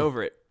much gotten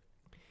over it.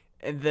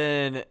 And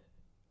then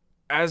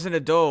as an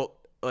adult,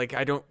 like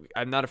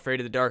I'm not afraid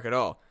of the dark at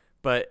all.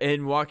 But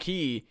in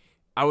Waukee,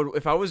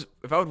 if I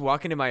would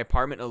walk into my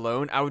apartment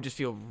alone, I would just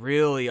feel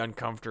really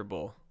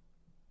uncomfortable.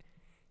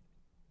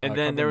 And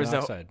then there was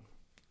outside.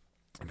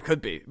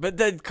 Could be. But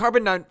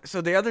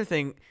so the other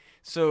thing,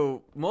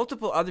 so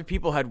multiple other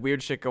people had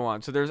weird shit go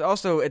on. So there's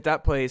also at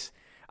that place,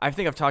 I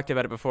think I've talked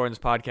about it before in this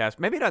podcast.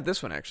 Maybe not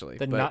this one, actually.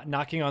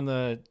 Knocking on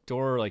the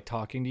door, like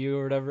talking to you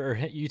or whatever, or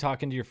you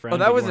talking to your friend. Oh,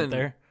 that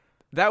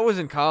was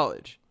in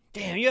college.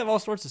 Damn, you have all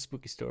sorts of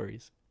spooky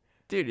stories.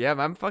 Dude, yeah,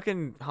 I'm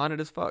fucking haunted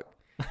as fuck.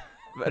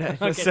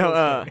 But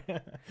okay,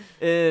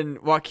 in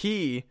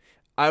Waukee,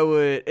 I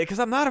would, because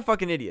I'm not a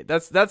fucking idiot.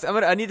 That's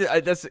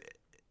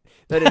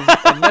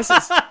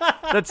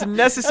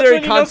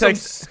necessary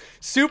context.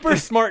 Super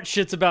smart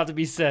shit's about to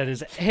be said.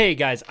 Is, hey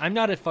guys, I'm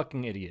not a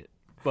fucking idiot,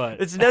 but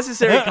it's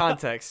necessary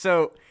context.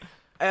 So,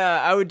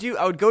 I would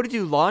go to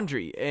do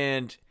laundry,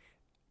 and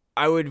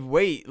I would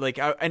wait,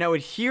 and I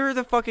would hear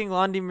the fucking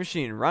laundry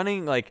machine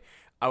running. Like,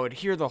 I would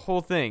hear the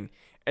whole thing,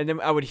 and then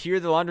I would hear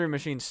the laundry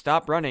machine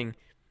stop running,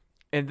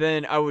 and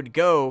then I would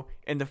go,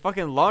 and the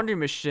fucking laundry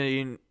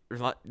machine,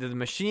 the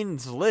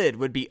machine's lid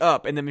would be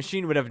up, and the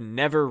machine would have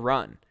never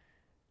run.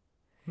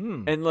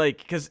 And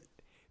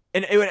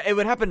it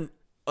would happen,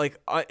 like,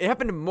 it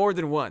happened more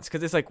than once,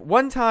 because it's like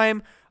one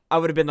time I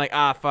would have been like,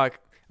 fuck,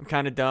 I'm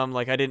kind of dumb,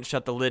 like I didn't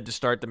shut the lid to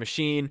start the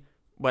machine,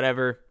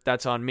 whatever,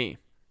 that's on me.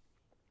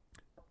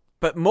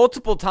 But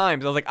multiple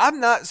times I was like,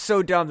 I'm not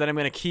so dumb that I'm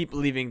going to keep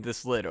leaving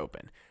this lid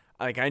open.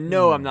 Like, I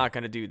know I'm not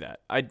going to do that.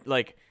 I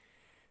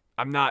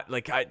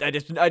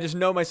just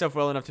know myself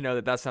well enough to know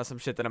that that's not some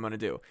shit that I'm going to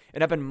do.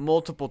 It happened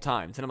multiple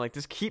times, and I'm like,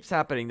 this keeps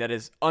happening, that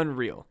is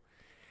unreal.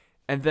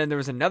 And then there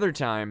was another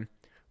time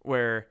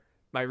where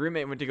my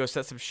roommate went to go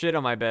set some shit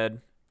on my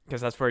bed, because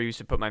that's where I used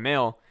to put my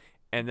mail.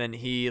 And then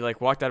he like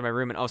walked out of my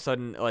room, and all of a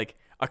sudden, like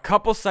a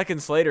couple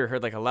seconds later,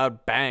 heard like a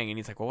loud bang. And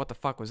he's like, well, what the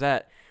fuck was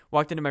that?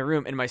 Walked into my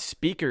room, and my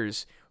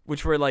speakers,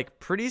 which were like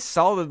pretty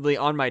solidly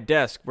on my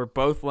desk, were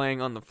both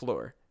laying on the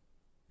floor.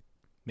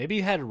 Maybe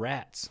you had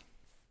rats.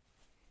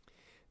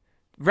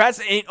 Rats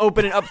ain't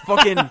opening up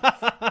fucking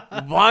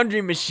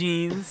laundry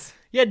machines.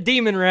 You had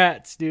demon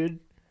rats, dude.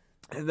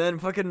 And then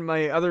fucking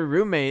my other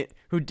roommate,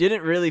 who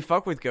didn't really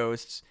fuck with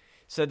ghosts,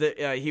 said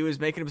that he was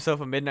making himself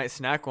a midnight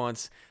snack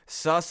once,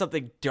 saw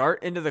something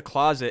dart into the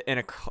closet, and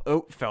a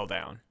coat fell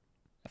down.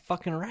 A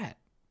fucking rat.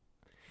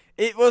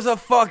 It was a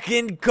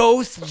fucking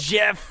ghost,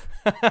 Jeff.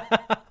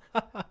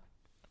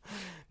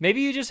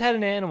 Maybe you just had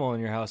an animal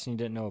in your house and you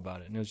didn't know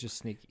about it, and it was just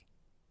sneaky.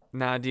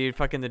 Nah, dude,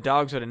 fucking the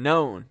dogs would have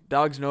known.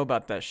 Dogs know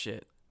about that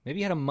shit. Maybe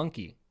you had a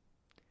monkey.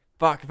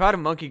 Fuck, if I had a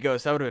monkey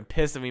ghost, I would have been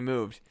pissed that we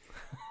moved.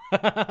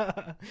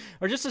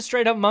 Or just a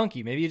straight up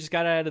monkey. Maybe you just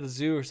got out of the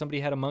zoo, or somebody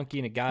had a monkey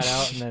and it got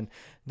out, and then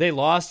they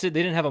lost it.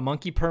 They didn't have a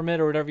monkey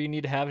permit or whatever you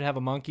need to have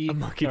a monkey. A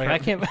monkey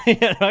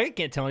permit. I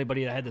can't tell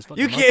anybody that I had this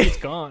fucking monkey. It's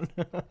gone.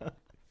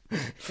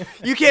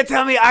 You can't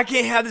tell me I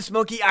can't have this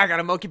monkey. I got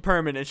a monkey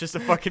permit. It's just a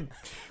fucking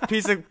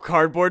piece of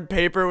cardboard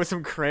paper with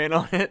some crayon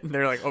on it, and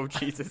they're like, "Oh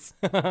Jesus."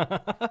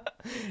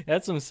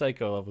 That's some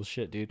psycho level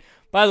shit, dude.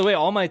 By the way,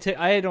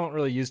 I don't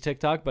really use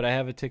TikTok, but I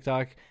have a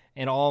TikTok,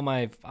 and all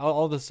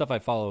the stuff I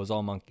follow is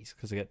all monkeys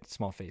because I get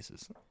small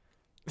faces.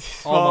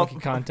 All monkey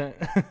content.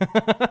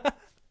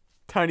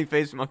 Tiny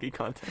face monkey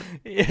content.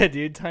 Yeah,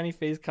 dude, tiny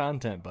face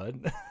content,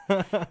 bud.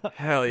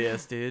 Hell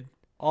yes, dude.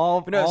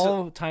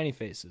 All tiny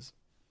faces.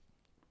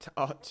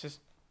 Oh, it's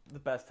just the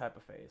best type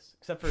of face,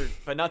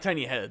 but not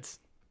tiny heads.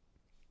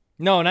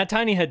 No, not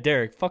tiny head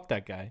Derek. Fuck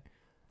that guy.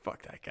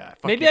 Fuck that guy.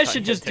 Maybe I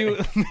should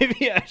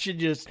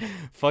just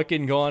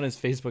fucking go on his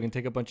Facebook and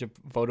take a bunch of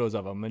photos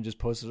of him and just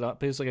post it up,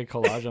 post like a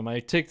collage on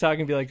my TikTok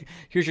and be like,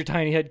 "Here's your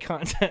tiny head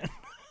content."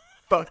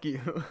 Fuck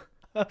you.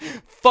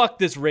 Fuck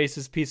this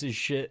racist piece of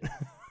shit.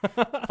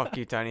 Fuck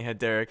you, tiny head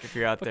Derek, if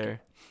you're out there.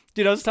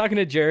 Dude, I was talking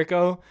to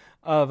Jericho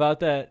about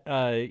that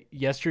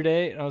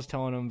yesterday, and I was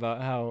telling him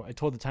about how I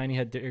told the tiny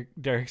head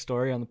Derek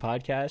story on the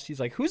podcast. He's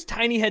like, "Who's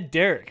tiny head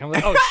Derek?" I'm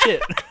like, "Oh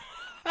shit."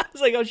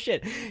 was like, oh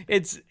shit,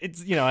 it's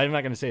I'm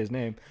not gonna say his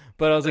name,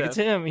 but I was like, it's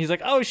him. He's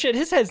like, oh shit,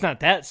 his head's not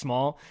that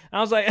small. And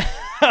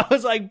I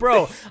was like,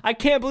 bro, I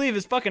can't believe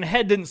his fucking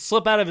head didn't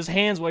slip out of his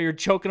hands while you're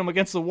choking him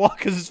against the wall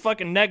because his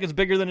fucking neck is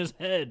bigger than his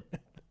head.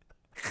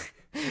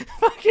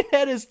 Fucking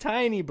head is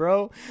tiny,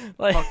 bro.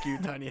 Like, fuck you,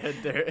 Tiny Head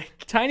Derek.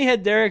 Tiny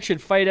Head Derek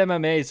should fight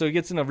MMA, so he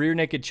gets in a rear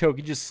naked choke.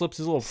 He just slips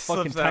his little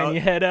fucking tiny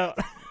head out.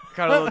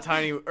 Got a little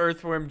tiny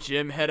earthworm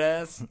Jim head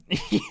ass.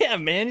 Yeah,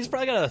 man. He's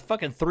probably got a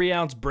fucking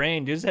 3-ounce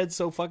brain, dude. His head's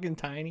so fucking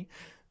tiny.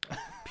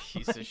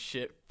 Piece of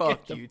shit.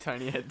 Fuck you,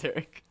 Tiny Head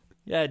Derek.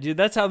 Yeah, dude.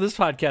 That's how this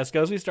podcast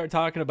goes. We start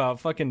talking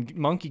about fucking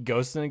monkey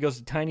ghosts, and it goes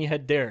to Tiny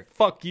Head Derek.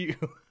 Fuck you.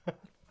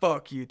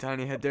 Fuck you,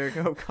 Tiny Head Derek.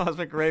 I hope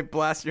Cosmic Ray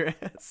blast your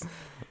ass.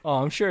 Oh,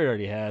 I'm sure it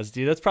already has,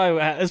 dude. That's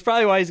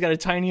probably why he's got a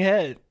tiny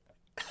head.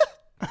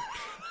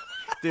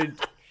 Dude,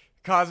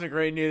 Cosmic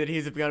Ray knew that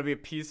he's gonna be a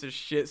piece of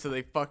shit, so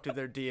they fucked with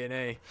their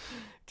DNA.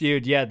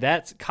 Dude, yeah,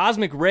 that's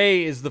Cosmic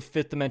Ray is the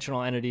fifth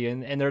dimensional entity,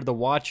 and they're the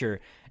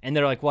Watcher, and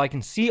they're like, well, I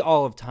can see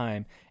all of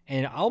time,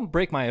 and I'll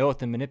break my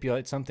oath and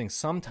manipulate something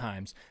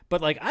sometimes,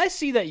 but like I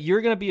see that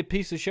you're gonna be a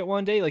piece of shit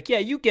one day. Like,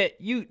 yeah,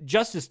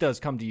 justice does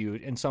come to you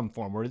in some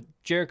form where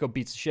Jericho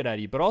beats the shit out of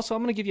you, but also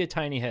I'm gonna give you a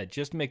tiny head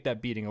just to make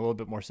that beating a little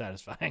bit more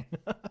satisfying.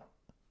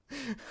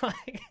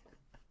 Like,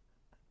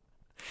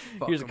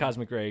 here's a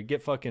Cosmic Ray.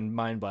 Get fucking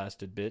mind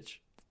blasted, bitch.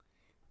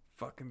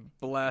 Fucking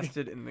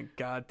blasted in the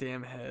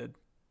goddamn head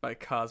by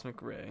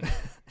Cosmic Ray.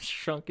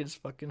 Shrunk his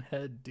fucking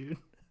head, dude.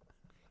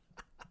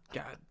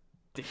 God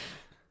damn.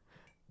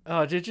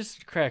 Oh, it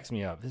just cracks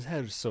me up. His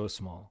head was so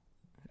small.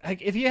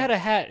 Like, if you had a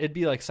hat, it'd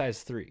be like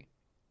size 3.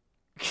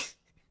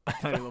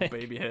 Tiny little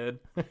baby head.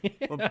 Yeah.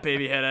 Little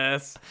baby head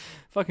ass.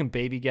 Fucking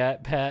baby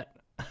Pat.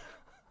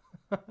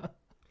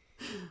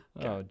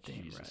 Oh,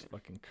 Jesus right.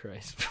 Fucking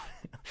Christ.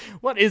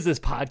 What is this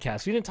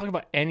podcast? We didn't talk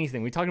about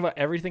anything. We talked about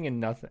everything and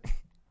nothing.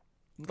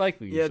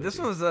 Like we usually this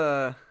do. was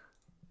a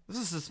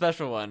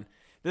special one.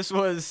 I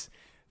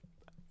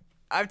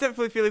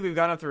definitely feel like we've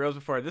gone off the rails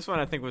before. This one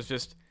I think was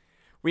just,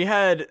 we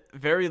had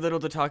very little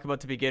to talk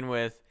about to begin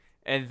with,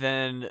 and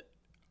then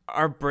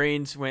our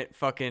brains went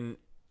fucking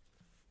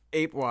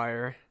ape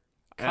wire.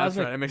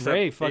 Cosmic I mixed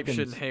Ray up fucking ape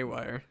shit and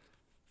haywire.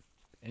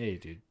 Hey,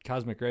 dude.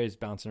 Cosmic Ray's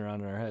bouncing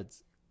around in our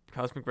heads.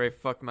 Cosmic Ray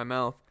fucked my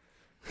mouth.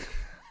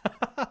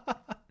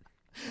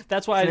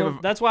 That's why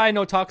I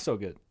know talk so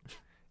good.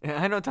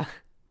 Yeah, I know.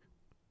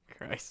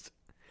 Christ.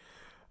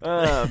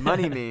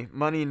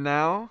 Money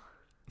now.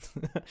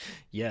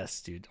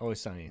 Yes, dude.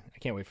 Always Sunny. I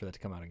can't wait for that to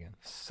come out again.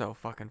 So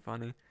fucking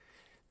funny.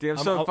 Dude, I'm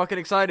so fucking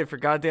excited for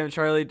goddamn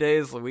Charlie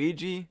Day's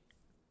Luigi.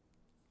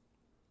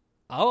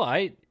 Oh,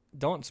 I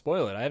don't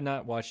spoil it. I have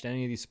not watched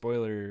any of these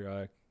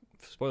spoiler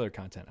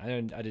content.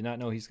 I did not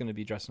know he's going to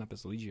be dressing up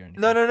as Luigi or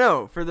anything.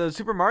 No. For the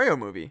Super Mario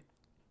movie.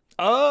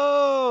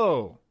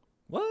 Oh,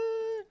 what?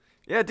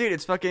 Yeah, dude,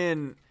 it's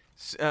fucking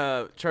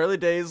Charlie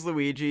Day is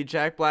Luigi,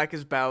 Jack Black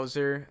is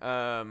Bowser,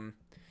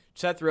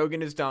 Seth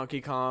Rogen is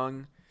Donkey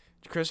Kong,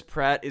 Chris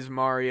Pratt is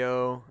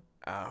Mario.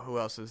 Who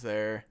else is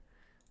there?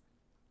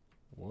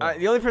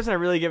 The only person I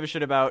really give a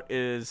shit about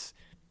is,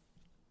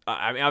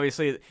 I mean,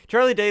 obviously,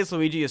 Charlie Day is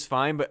Luigi is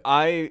fine, but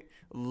I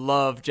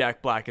love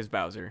Jack Black as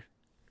Bowser.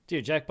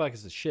 Dude, Jack Black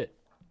is the shit.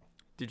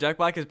 Dude, Jack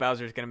Black as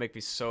Bowser is going to make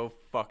me so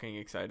fucking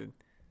excited.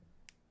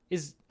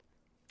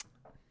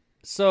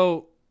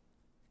 So,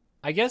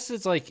 I guess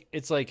it's like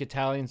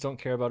Italians don't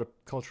care about a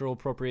cultural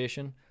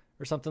appropriation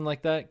or something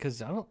like that,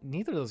 because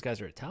neither of those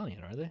guys are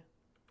Italian, are they?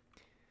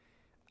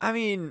 I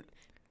mean,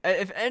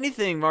 if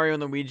anything, Mario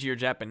and Luigi are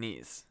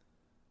Japanese.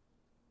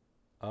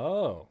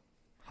 Oh,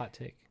 hot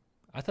take.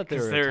 I thought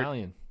they're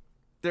Italian.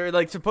 They're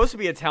like supposed to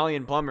be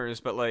Italian plumbers,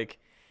 but like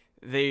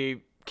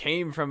they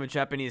came from a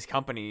Japanese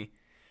company.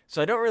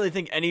 So I don't really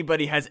think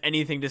anybody has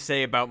anything to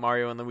say about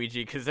Mario and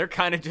Luigi because they're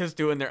kind of just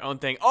doing their own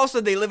thing.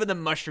 Also, they live in the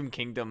Mushroom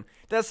Kingdom.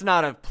 That's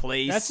not a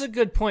place. That's a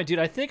good point, dude.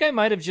 I think I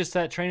might have just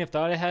that train of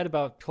thought I had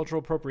about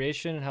cultural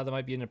appropriation and how that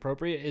might be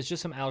inappropriate. It's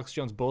just some Alex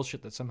Jones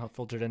bullshit that somehow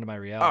filtered into my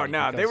reality. Oh,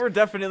 no. They were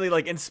definitely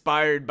like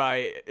inspired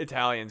by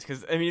Italians.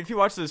 Because, I mean, if you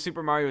watch the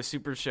Super Mario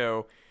Super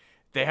Show,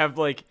 they have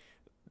like...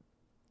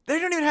 They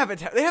don't even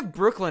have they have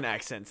Brooklyn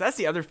accents. That's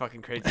the other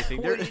fucking crazy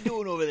thing. What are you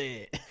doing over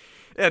there?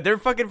 Yeah, they're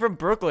fucking from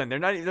Brooklyn.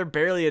 They're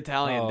barely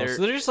Italian. Oh,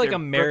 so they're just like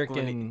American.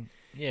 Brooklyn-y.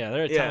 Yeah,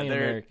 they're Italian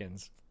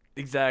Americans.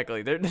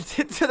 Exactly.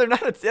 So they're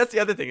not. That's the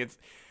other thing. It's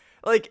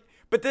like,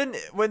 but then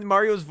when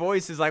Mario's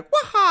voice is like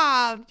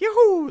 "Waha,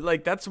 yahoo!"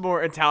 like that's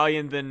more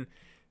Italian than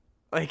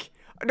like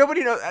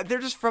nobody knows. They're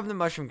just from the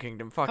Mushroom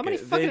Kingdom. Fuck How many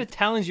fucking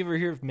Italians you ever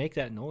hear make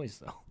that noise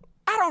though?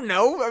 I don't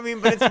know. I mean,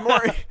 but it's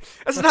more.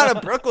 That's not a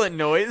Brooklyn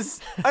noise.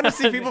 I don't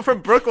see people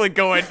from Brooklyn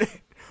going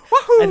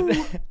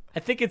 "Wahoo!" I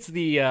think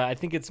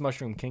it's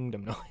Mushroom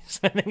Kingdom noise.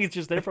 I think it's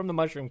just they're from the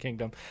Mushroom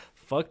Kingdom.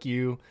 Fuck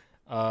you.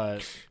 I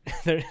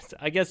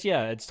guess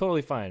it's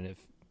totally fine if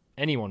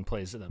anyone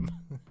plays them.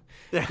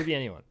 Yeah. Could be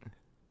anyone.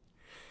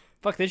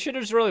 Fuck, they should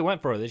have just really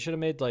went for it. They should have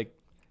made like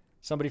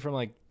somebody from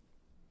like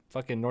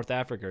fucking North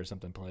Africa or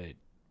something play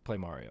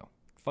Mario.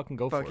 Fucking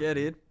go for it. Fuck yeah,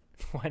 dude.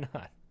 Why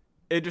not?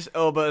 Idris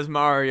Elba as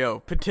Mario.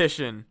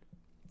 Petition.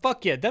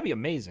 Fuck yeah, that'd be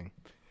amazing.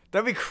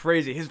 That'd be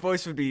crazy. His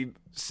voice would be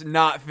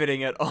not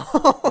fitting at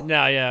all.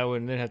 No, yeah, I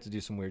wouldn't. They'd have to do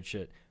some weird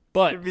shit.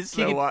 But It'd be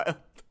so wild.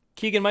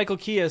 Keegan-Michael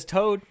Key as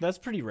Toad. That's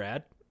pretty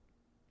rad.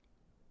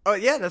 Oh,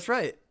 yeah, that's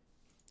right.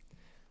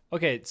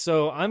 Okay,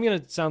 so I'm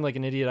going to sound like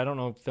an idiot. I don't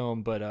know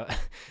film, but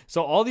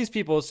so all these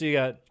people, so you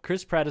got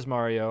Chris Pratt as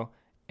Mario,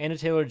 Anna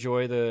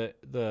Taylor-Joy,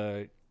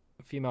 the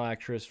female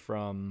actress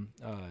from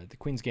The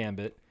Queen's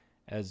Gambit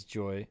as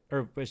Joy.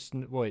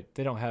 Wait,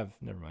 they don't have,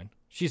 never mind.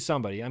 She's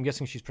somebody. I'm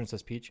guessing she's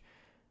Princess Peach.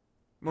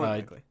 More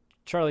likely.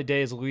 Charlie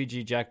Day as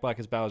Luigi, Jack Black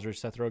as Bowser,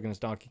 Seth Rogen as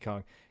Donkey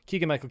Kong,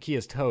 Keegan-Michael Key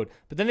as Toad.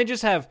 But then they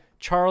just have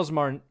Charles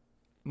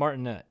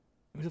Martinet.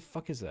 Who the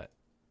fuck is that?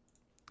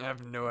 I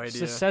have no idea.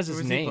 It just says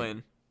his name.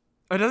 Playing?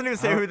 It doesn't even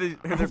say who they're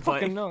playing. I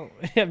fucking know.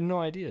 I have no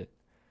idea.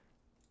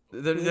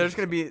 There's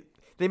gonna be.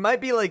 They might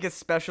be like a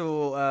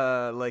special,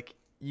 like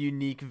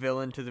unique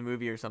villain to the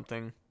movie or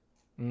something.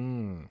 They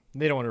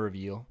don't want to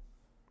reveal.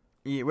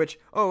 Yeah, which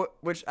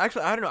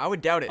actually I don't know. I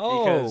would doubt it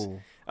because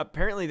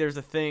apparently there's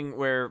a thing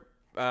where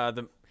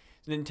the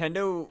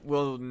Nintendo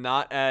will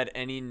not add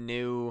any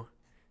new,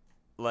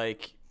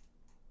 like,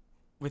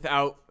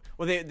 without.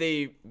 Well,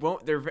 they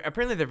won't. They're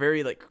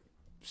very like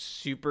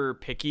super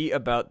picky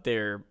about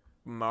their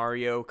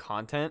Mario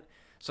content.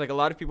 So like a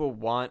lot of people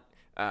want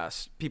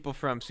people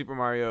from Super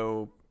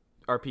Mario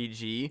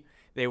RPG.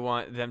 They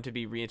want them to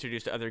be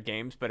reintroduced to other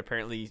games, but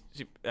apparently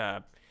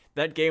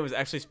that game was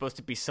actually supposed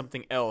to be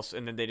something else,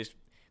 and then they just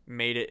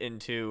made it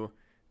into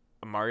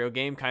a Mario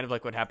game, kind of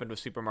like what happened with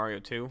Super Mario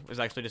 2. It was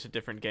actually just a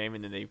different game,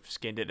 and then they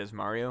skinned it as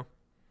Mario.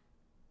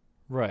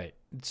 Right.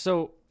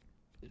 So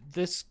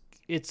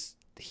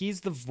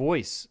he's the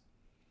voice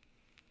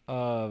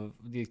of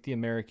the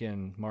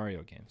American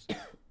Mario games.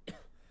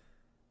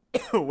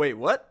 Wait,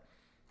 what?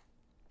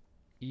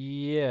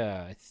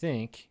 Yeah, I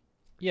think.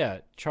 Yeah,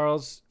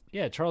 Charles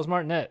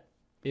Martinet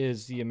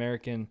is the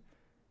American.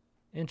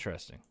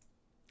 Interesting.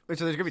 Wait,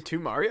 so there's gonna be two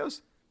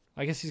Marios?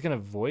 I guess he's gonna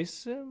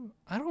voice him.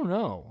 I don't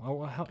know. I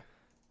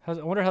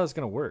wonder how that's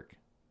gonna work.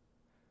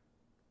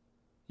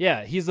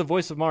 Yeah, he's the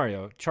voice of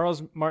Mario.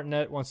 Charles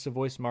Martinet wants to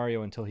voice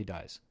Mario until he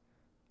dies.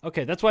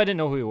 Okay, that's why I didn't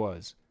know who he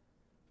was.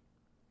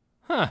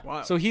 Huh.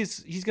 Wow. So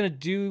he's gonna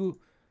do.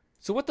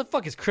 So what the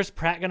fuck is Chris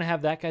Pratt gonna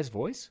have that guy's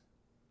voice?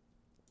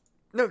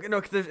 No,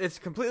 because it's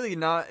completely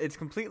not. It's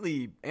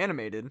completely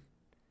animated.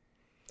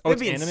 Oh, That'd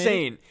be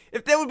insane.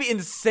 That would be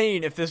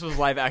insane if this was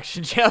live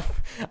action,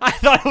 Jeff. I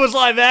thought it was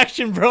live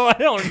action, bro. I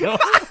don't know.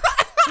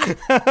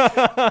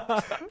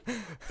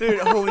 Dude,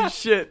 holy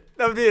shit.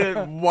 That would be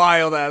a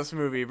wild ass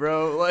movie,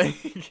 bro.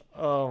 Like,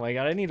 oh my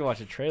god, I need to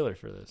watch a trailer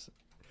for this.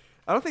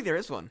 I don't think there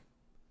is one.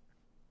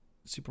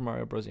 Super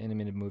Mario Bros.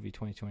 Animated Movie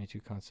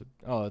 2022 concept.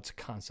 Oh, it's a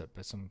concept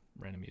by some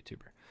random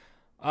YouTuber.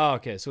 Oh,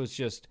 okay, so it's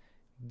just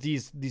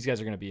these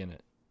guys are gonna be in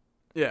it.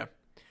 Yeah,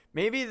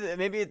 maybe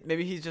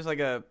he's just like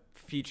a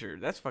feature.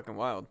 That's fucking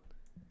wild.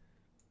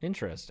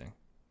 Interesting.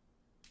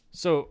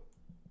 So,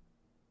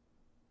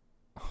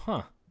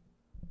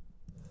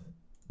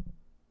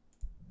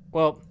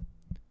 well,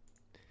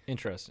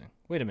 interesting.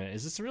 Wait a minute,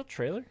 is this a real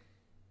trailer?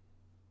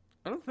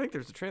 I don't think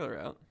there's a trailer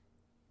out.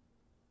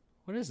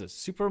 What is this?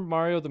 Super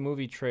Mario the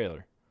Movie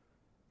trailer.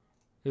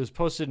 It was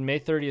posted May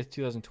 30th,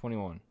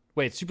 2021.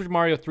 Wait, Super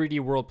Mario 3D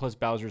World plus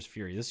Bowser's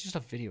Fury. This is just a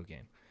video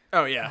game.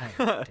 Oh, yeah.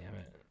 Damn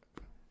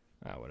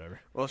it.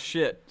 Whatever. Well,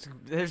 shit.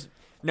 There's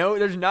not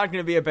going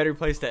to be a better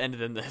place to end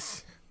than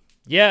this.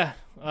 Yeah.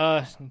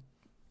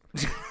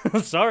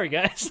 Sorry,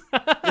 guys.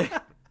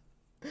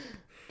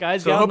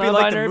 Guys, so I hope you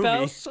like the movie.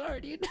 Pals.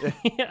 Sorry, dude.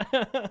 Yeah.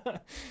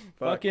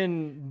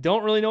 Fucking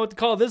don't really know what to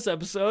call this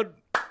episode.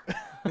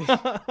 We'll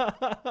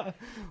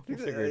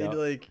figure it out.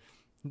 Like,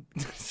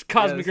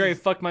 Cosmic Ray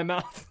fucked my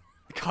mouth.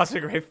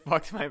 Cosmic Ray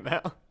fucked my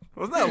mouth.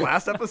 Wasn't that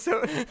last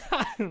episode?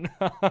 I don't know.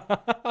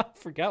 I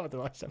forgot what the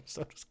last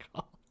episode was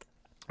called.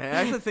 I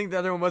actually think the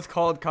other one was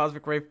called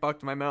Cosmic Ray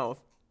fucked my mouth.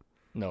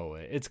 No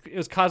way. It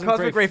was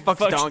Cosmic Ray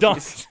fucks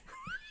donkeys.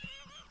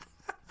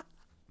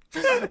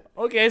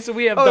 Okay, so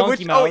we have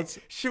donkey mouths.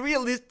 Should we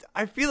at least?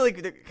 I feel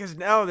like because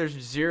now there's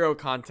zero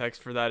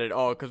context for that at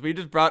all. Because we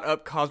just brought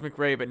up Cosmic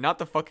Ray, but not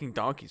the fucking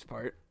donkeys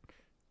part.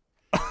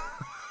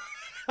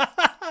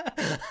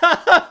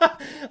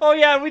 Oh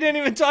yeah, we didn't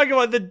even talk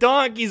about the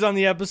donkeys on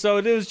the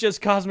episode. It was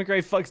just Cosmic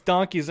Ray fucks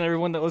donkeys, and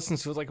everyone that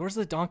listens to it was like, "Where's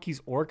the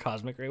donkeys or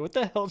Cosmic Ray? What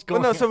the hell's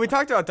going on?" So we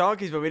talked about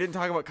donkeys, but we didn't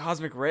talk about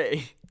Cosmic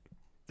Ray.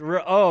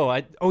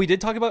 We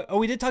did talk about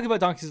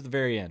donkeys at the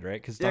very end,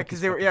 right? Because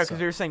they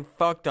were saying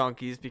fuck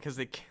donkeys because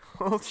they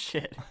killed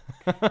shit.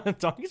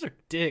 Donkeys are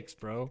dicks,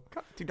 bro.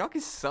 God, dude,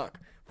 donkeys suck.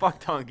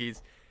 Fuck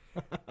donkeys.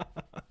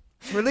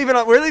 We're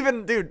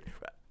leaving, dude.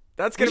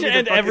 That's gonna be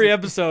end every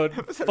episode.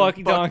 Fuck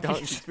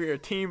donkeys. We are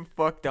team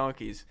fuck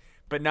donkeys,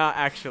 but not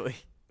actually.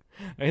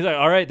 And he's like,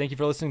 all right, thank you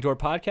for listening to our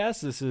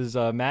podcast. This is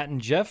Matt and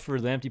Jeff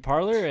for the Empty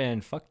Parlor,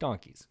 and fuck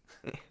donkeys,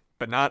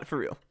 but not for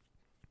real.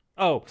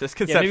 Oh, just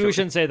conceptually. Yeah, maybe we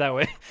shouldn't say it that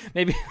way.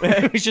 Maybe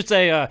we should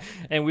say,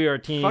 and we are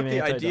team. Fuck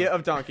the idea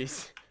of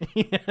donkeys.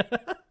 Yeah.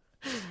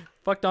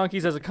 Fuck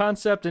donkeys as a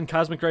concept, and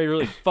Cosmic Ray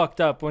really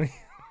fucked up when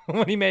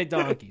he made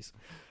donkeys.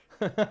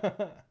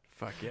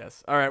 Fuck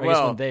yes. All right, I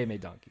guess when they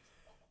made donkeys.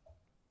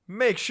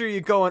 make sure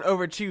you go on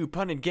over to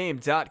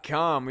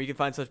punandgame.com where you can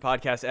find such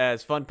podcasts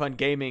as Fun Pun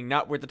Gaming,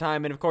 Not Worth the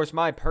Time, and of course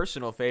my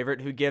personal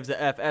favorite, Who Gives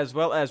a F, as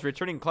well as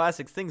Returning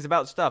Classics, Things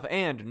About Stuff,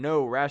 and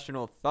No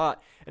Rational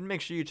Thought. And make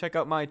sure you check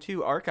out my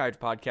 2 archived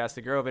podcasts,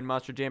 The Grove and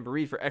Monster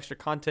Jamboree, for extra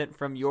content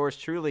from yours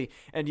truly.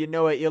 And you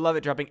know it, you love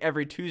it, dropping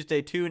every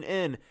Tuesday. Tune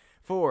in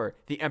for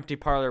The Empty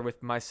Parlor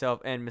with myself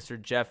and Mr.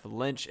 Jeff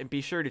Lynch. And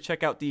be sure to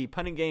check out the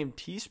Pun and Game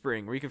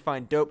Teespring, where you can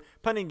find dope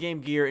Pun and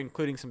Game gear,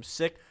 including some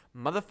sick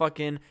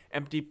motherfucking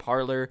Empty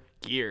Parlor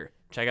gear.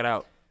 Check it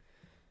out.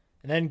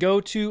 And then go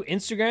to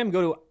Instagram,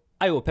 go to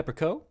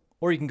iowapepperco,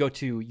 or you can go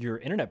to your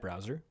internet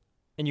browser,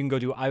 and you can go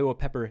to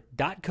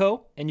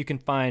iowapepper.co, and you can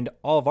find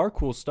all of our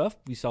cool stuff.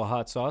 We sell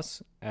hot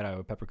sauce at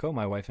iowapepperco.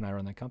 My wife and I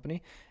run that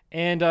company.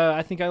 And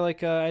I think I like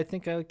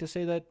to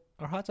say that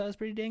our hot sauce is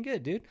pretty dang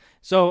good, dude.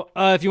 So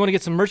if you want to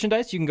get some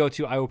merchandise, you can go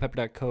to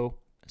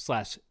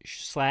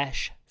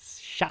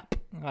iowapepper.co/shop.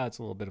 It's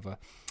a little bit of a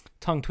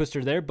tongue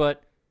twister there,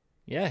 but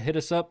yeah, hit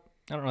us up.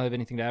 I don't really have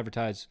anything to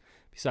advertise.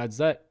 Besides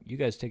that, you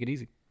guys take it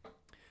easy.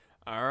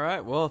 All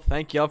right. Well,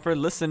 thank y'all for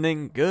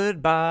listening.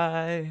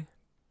 Goodbye.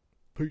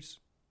 Peace.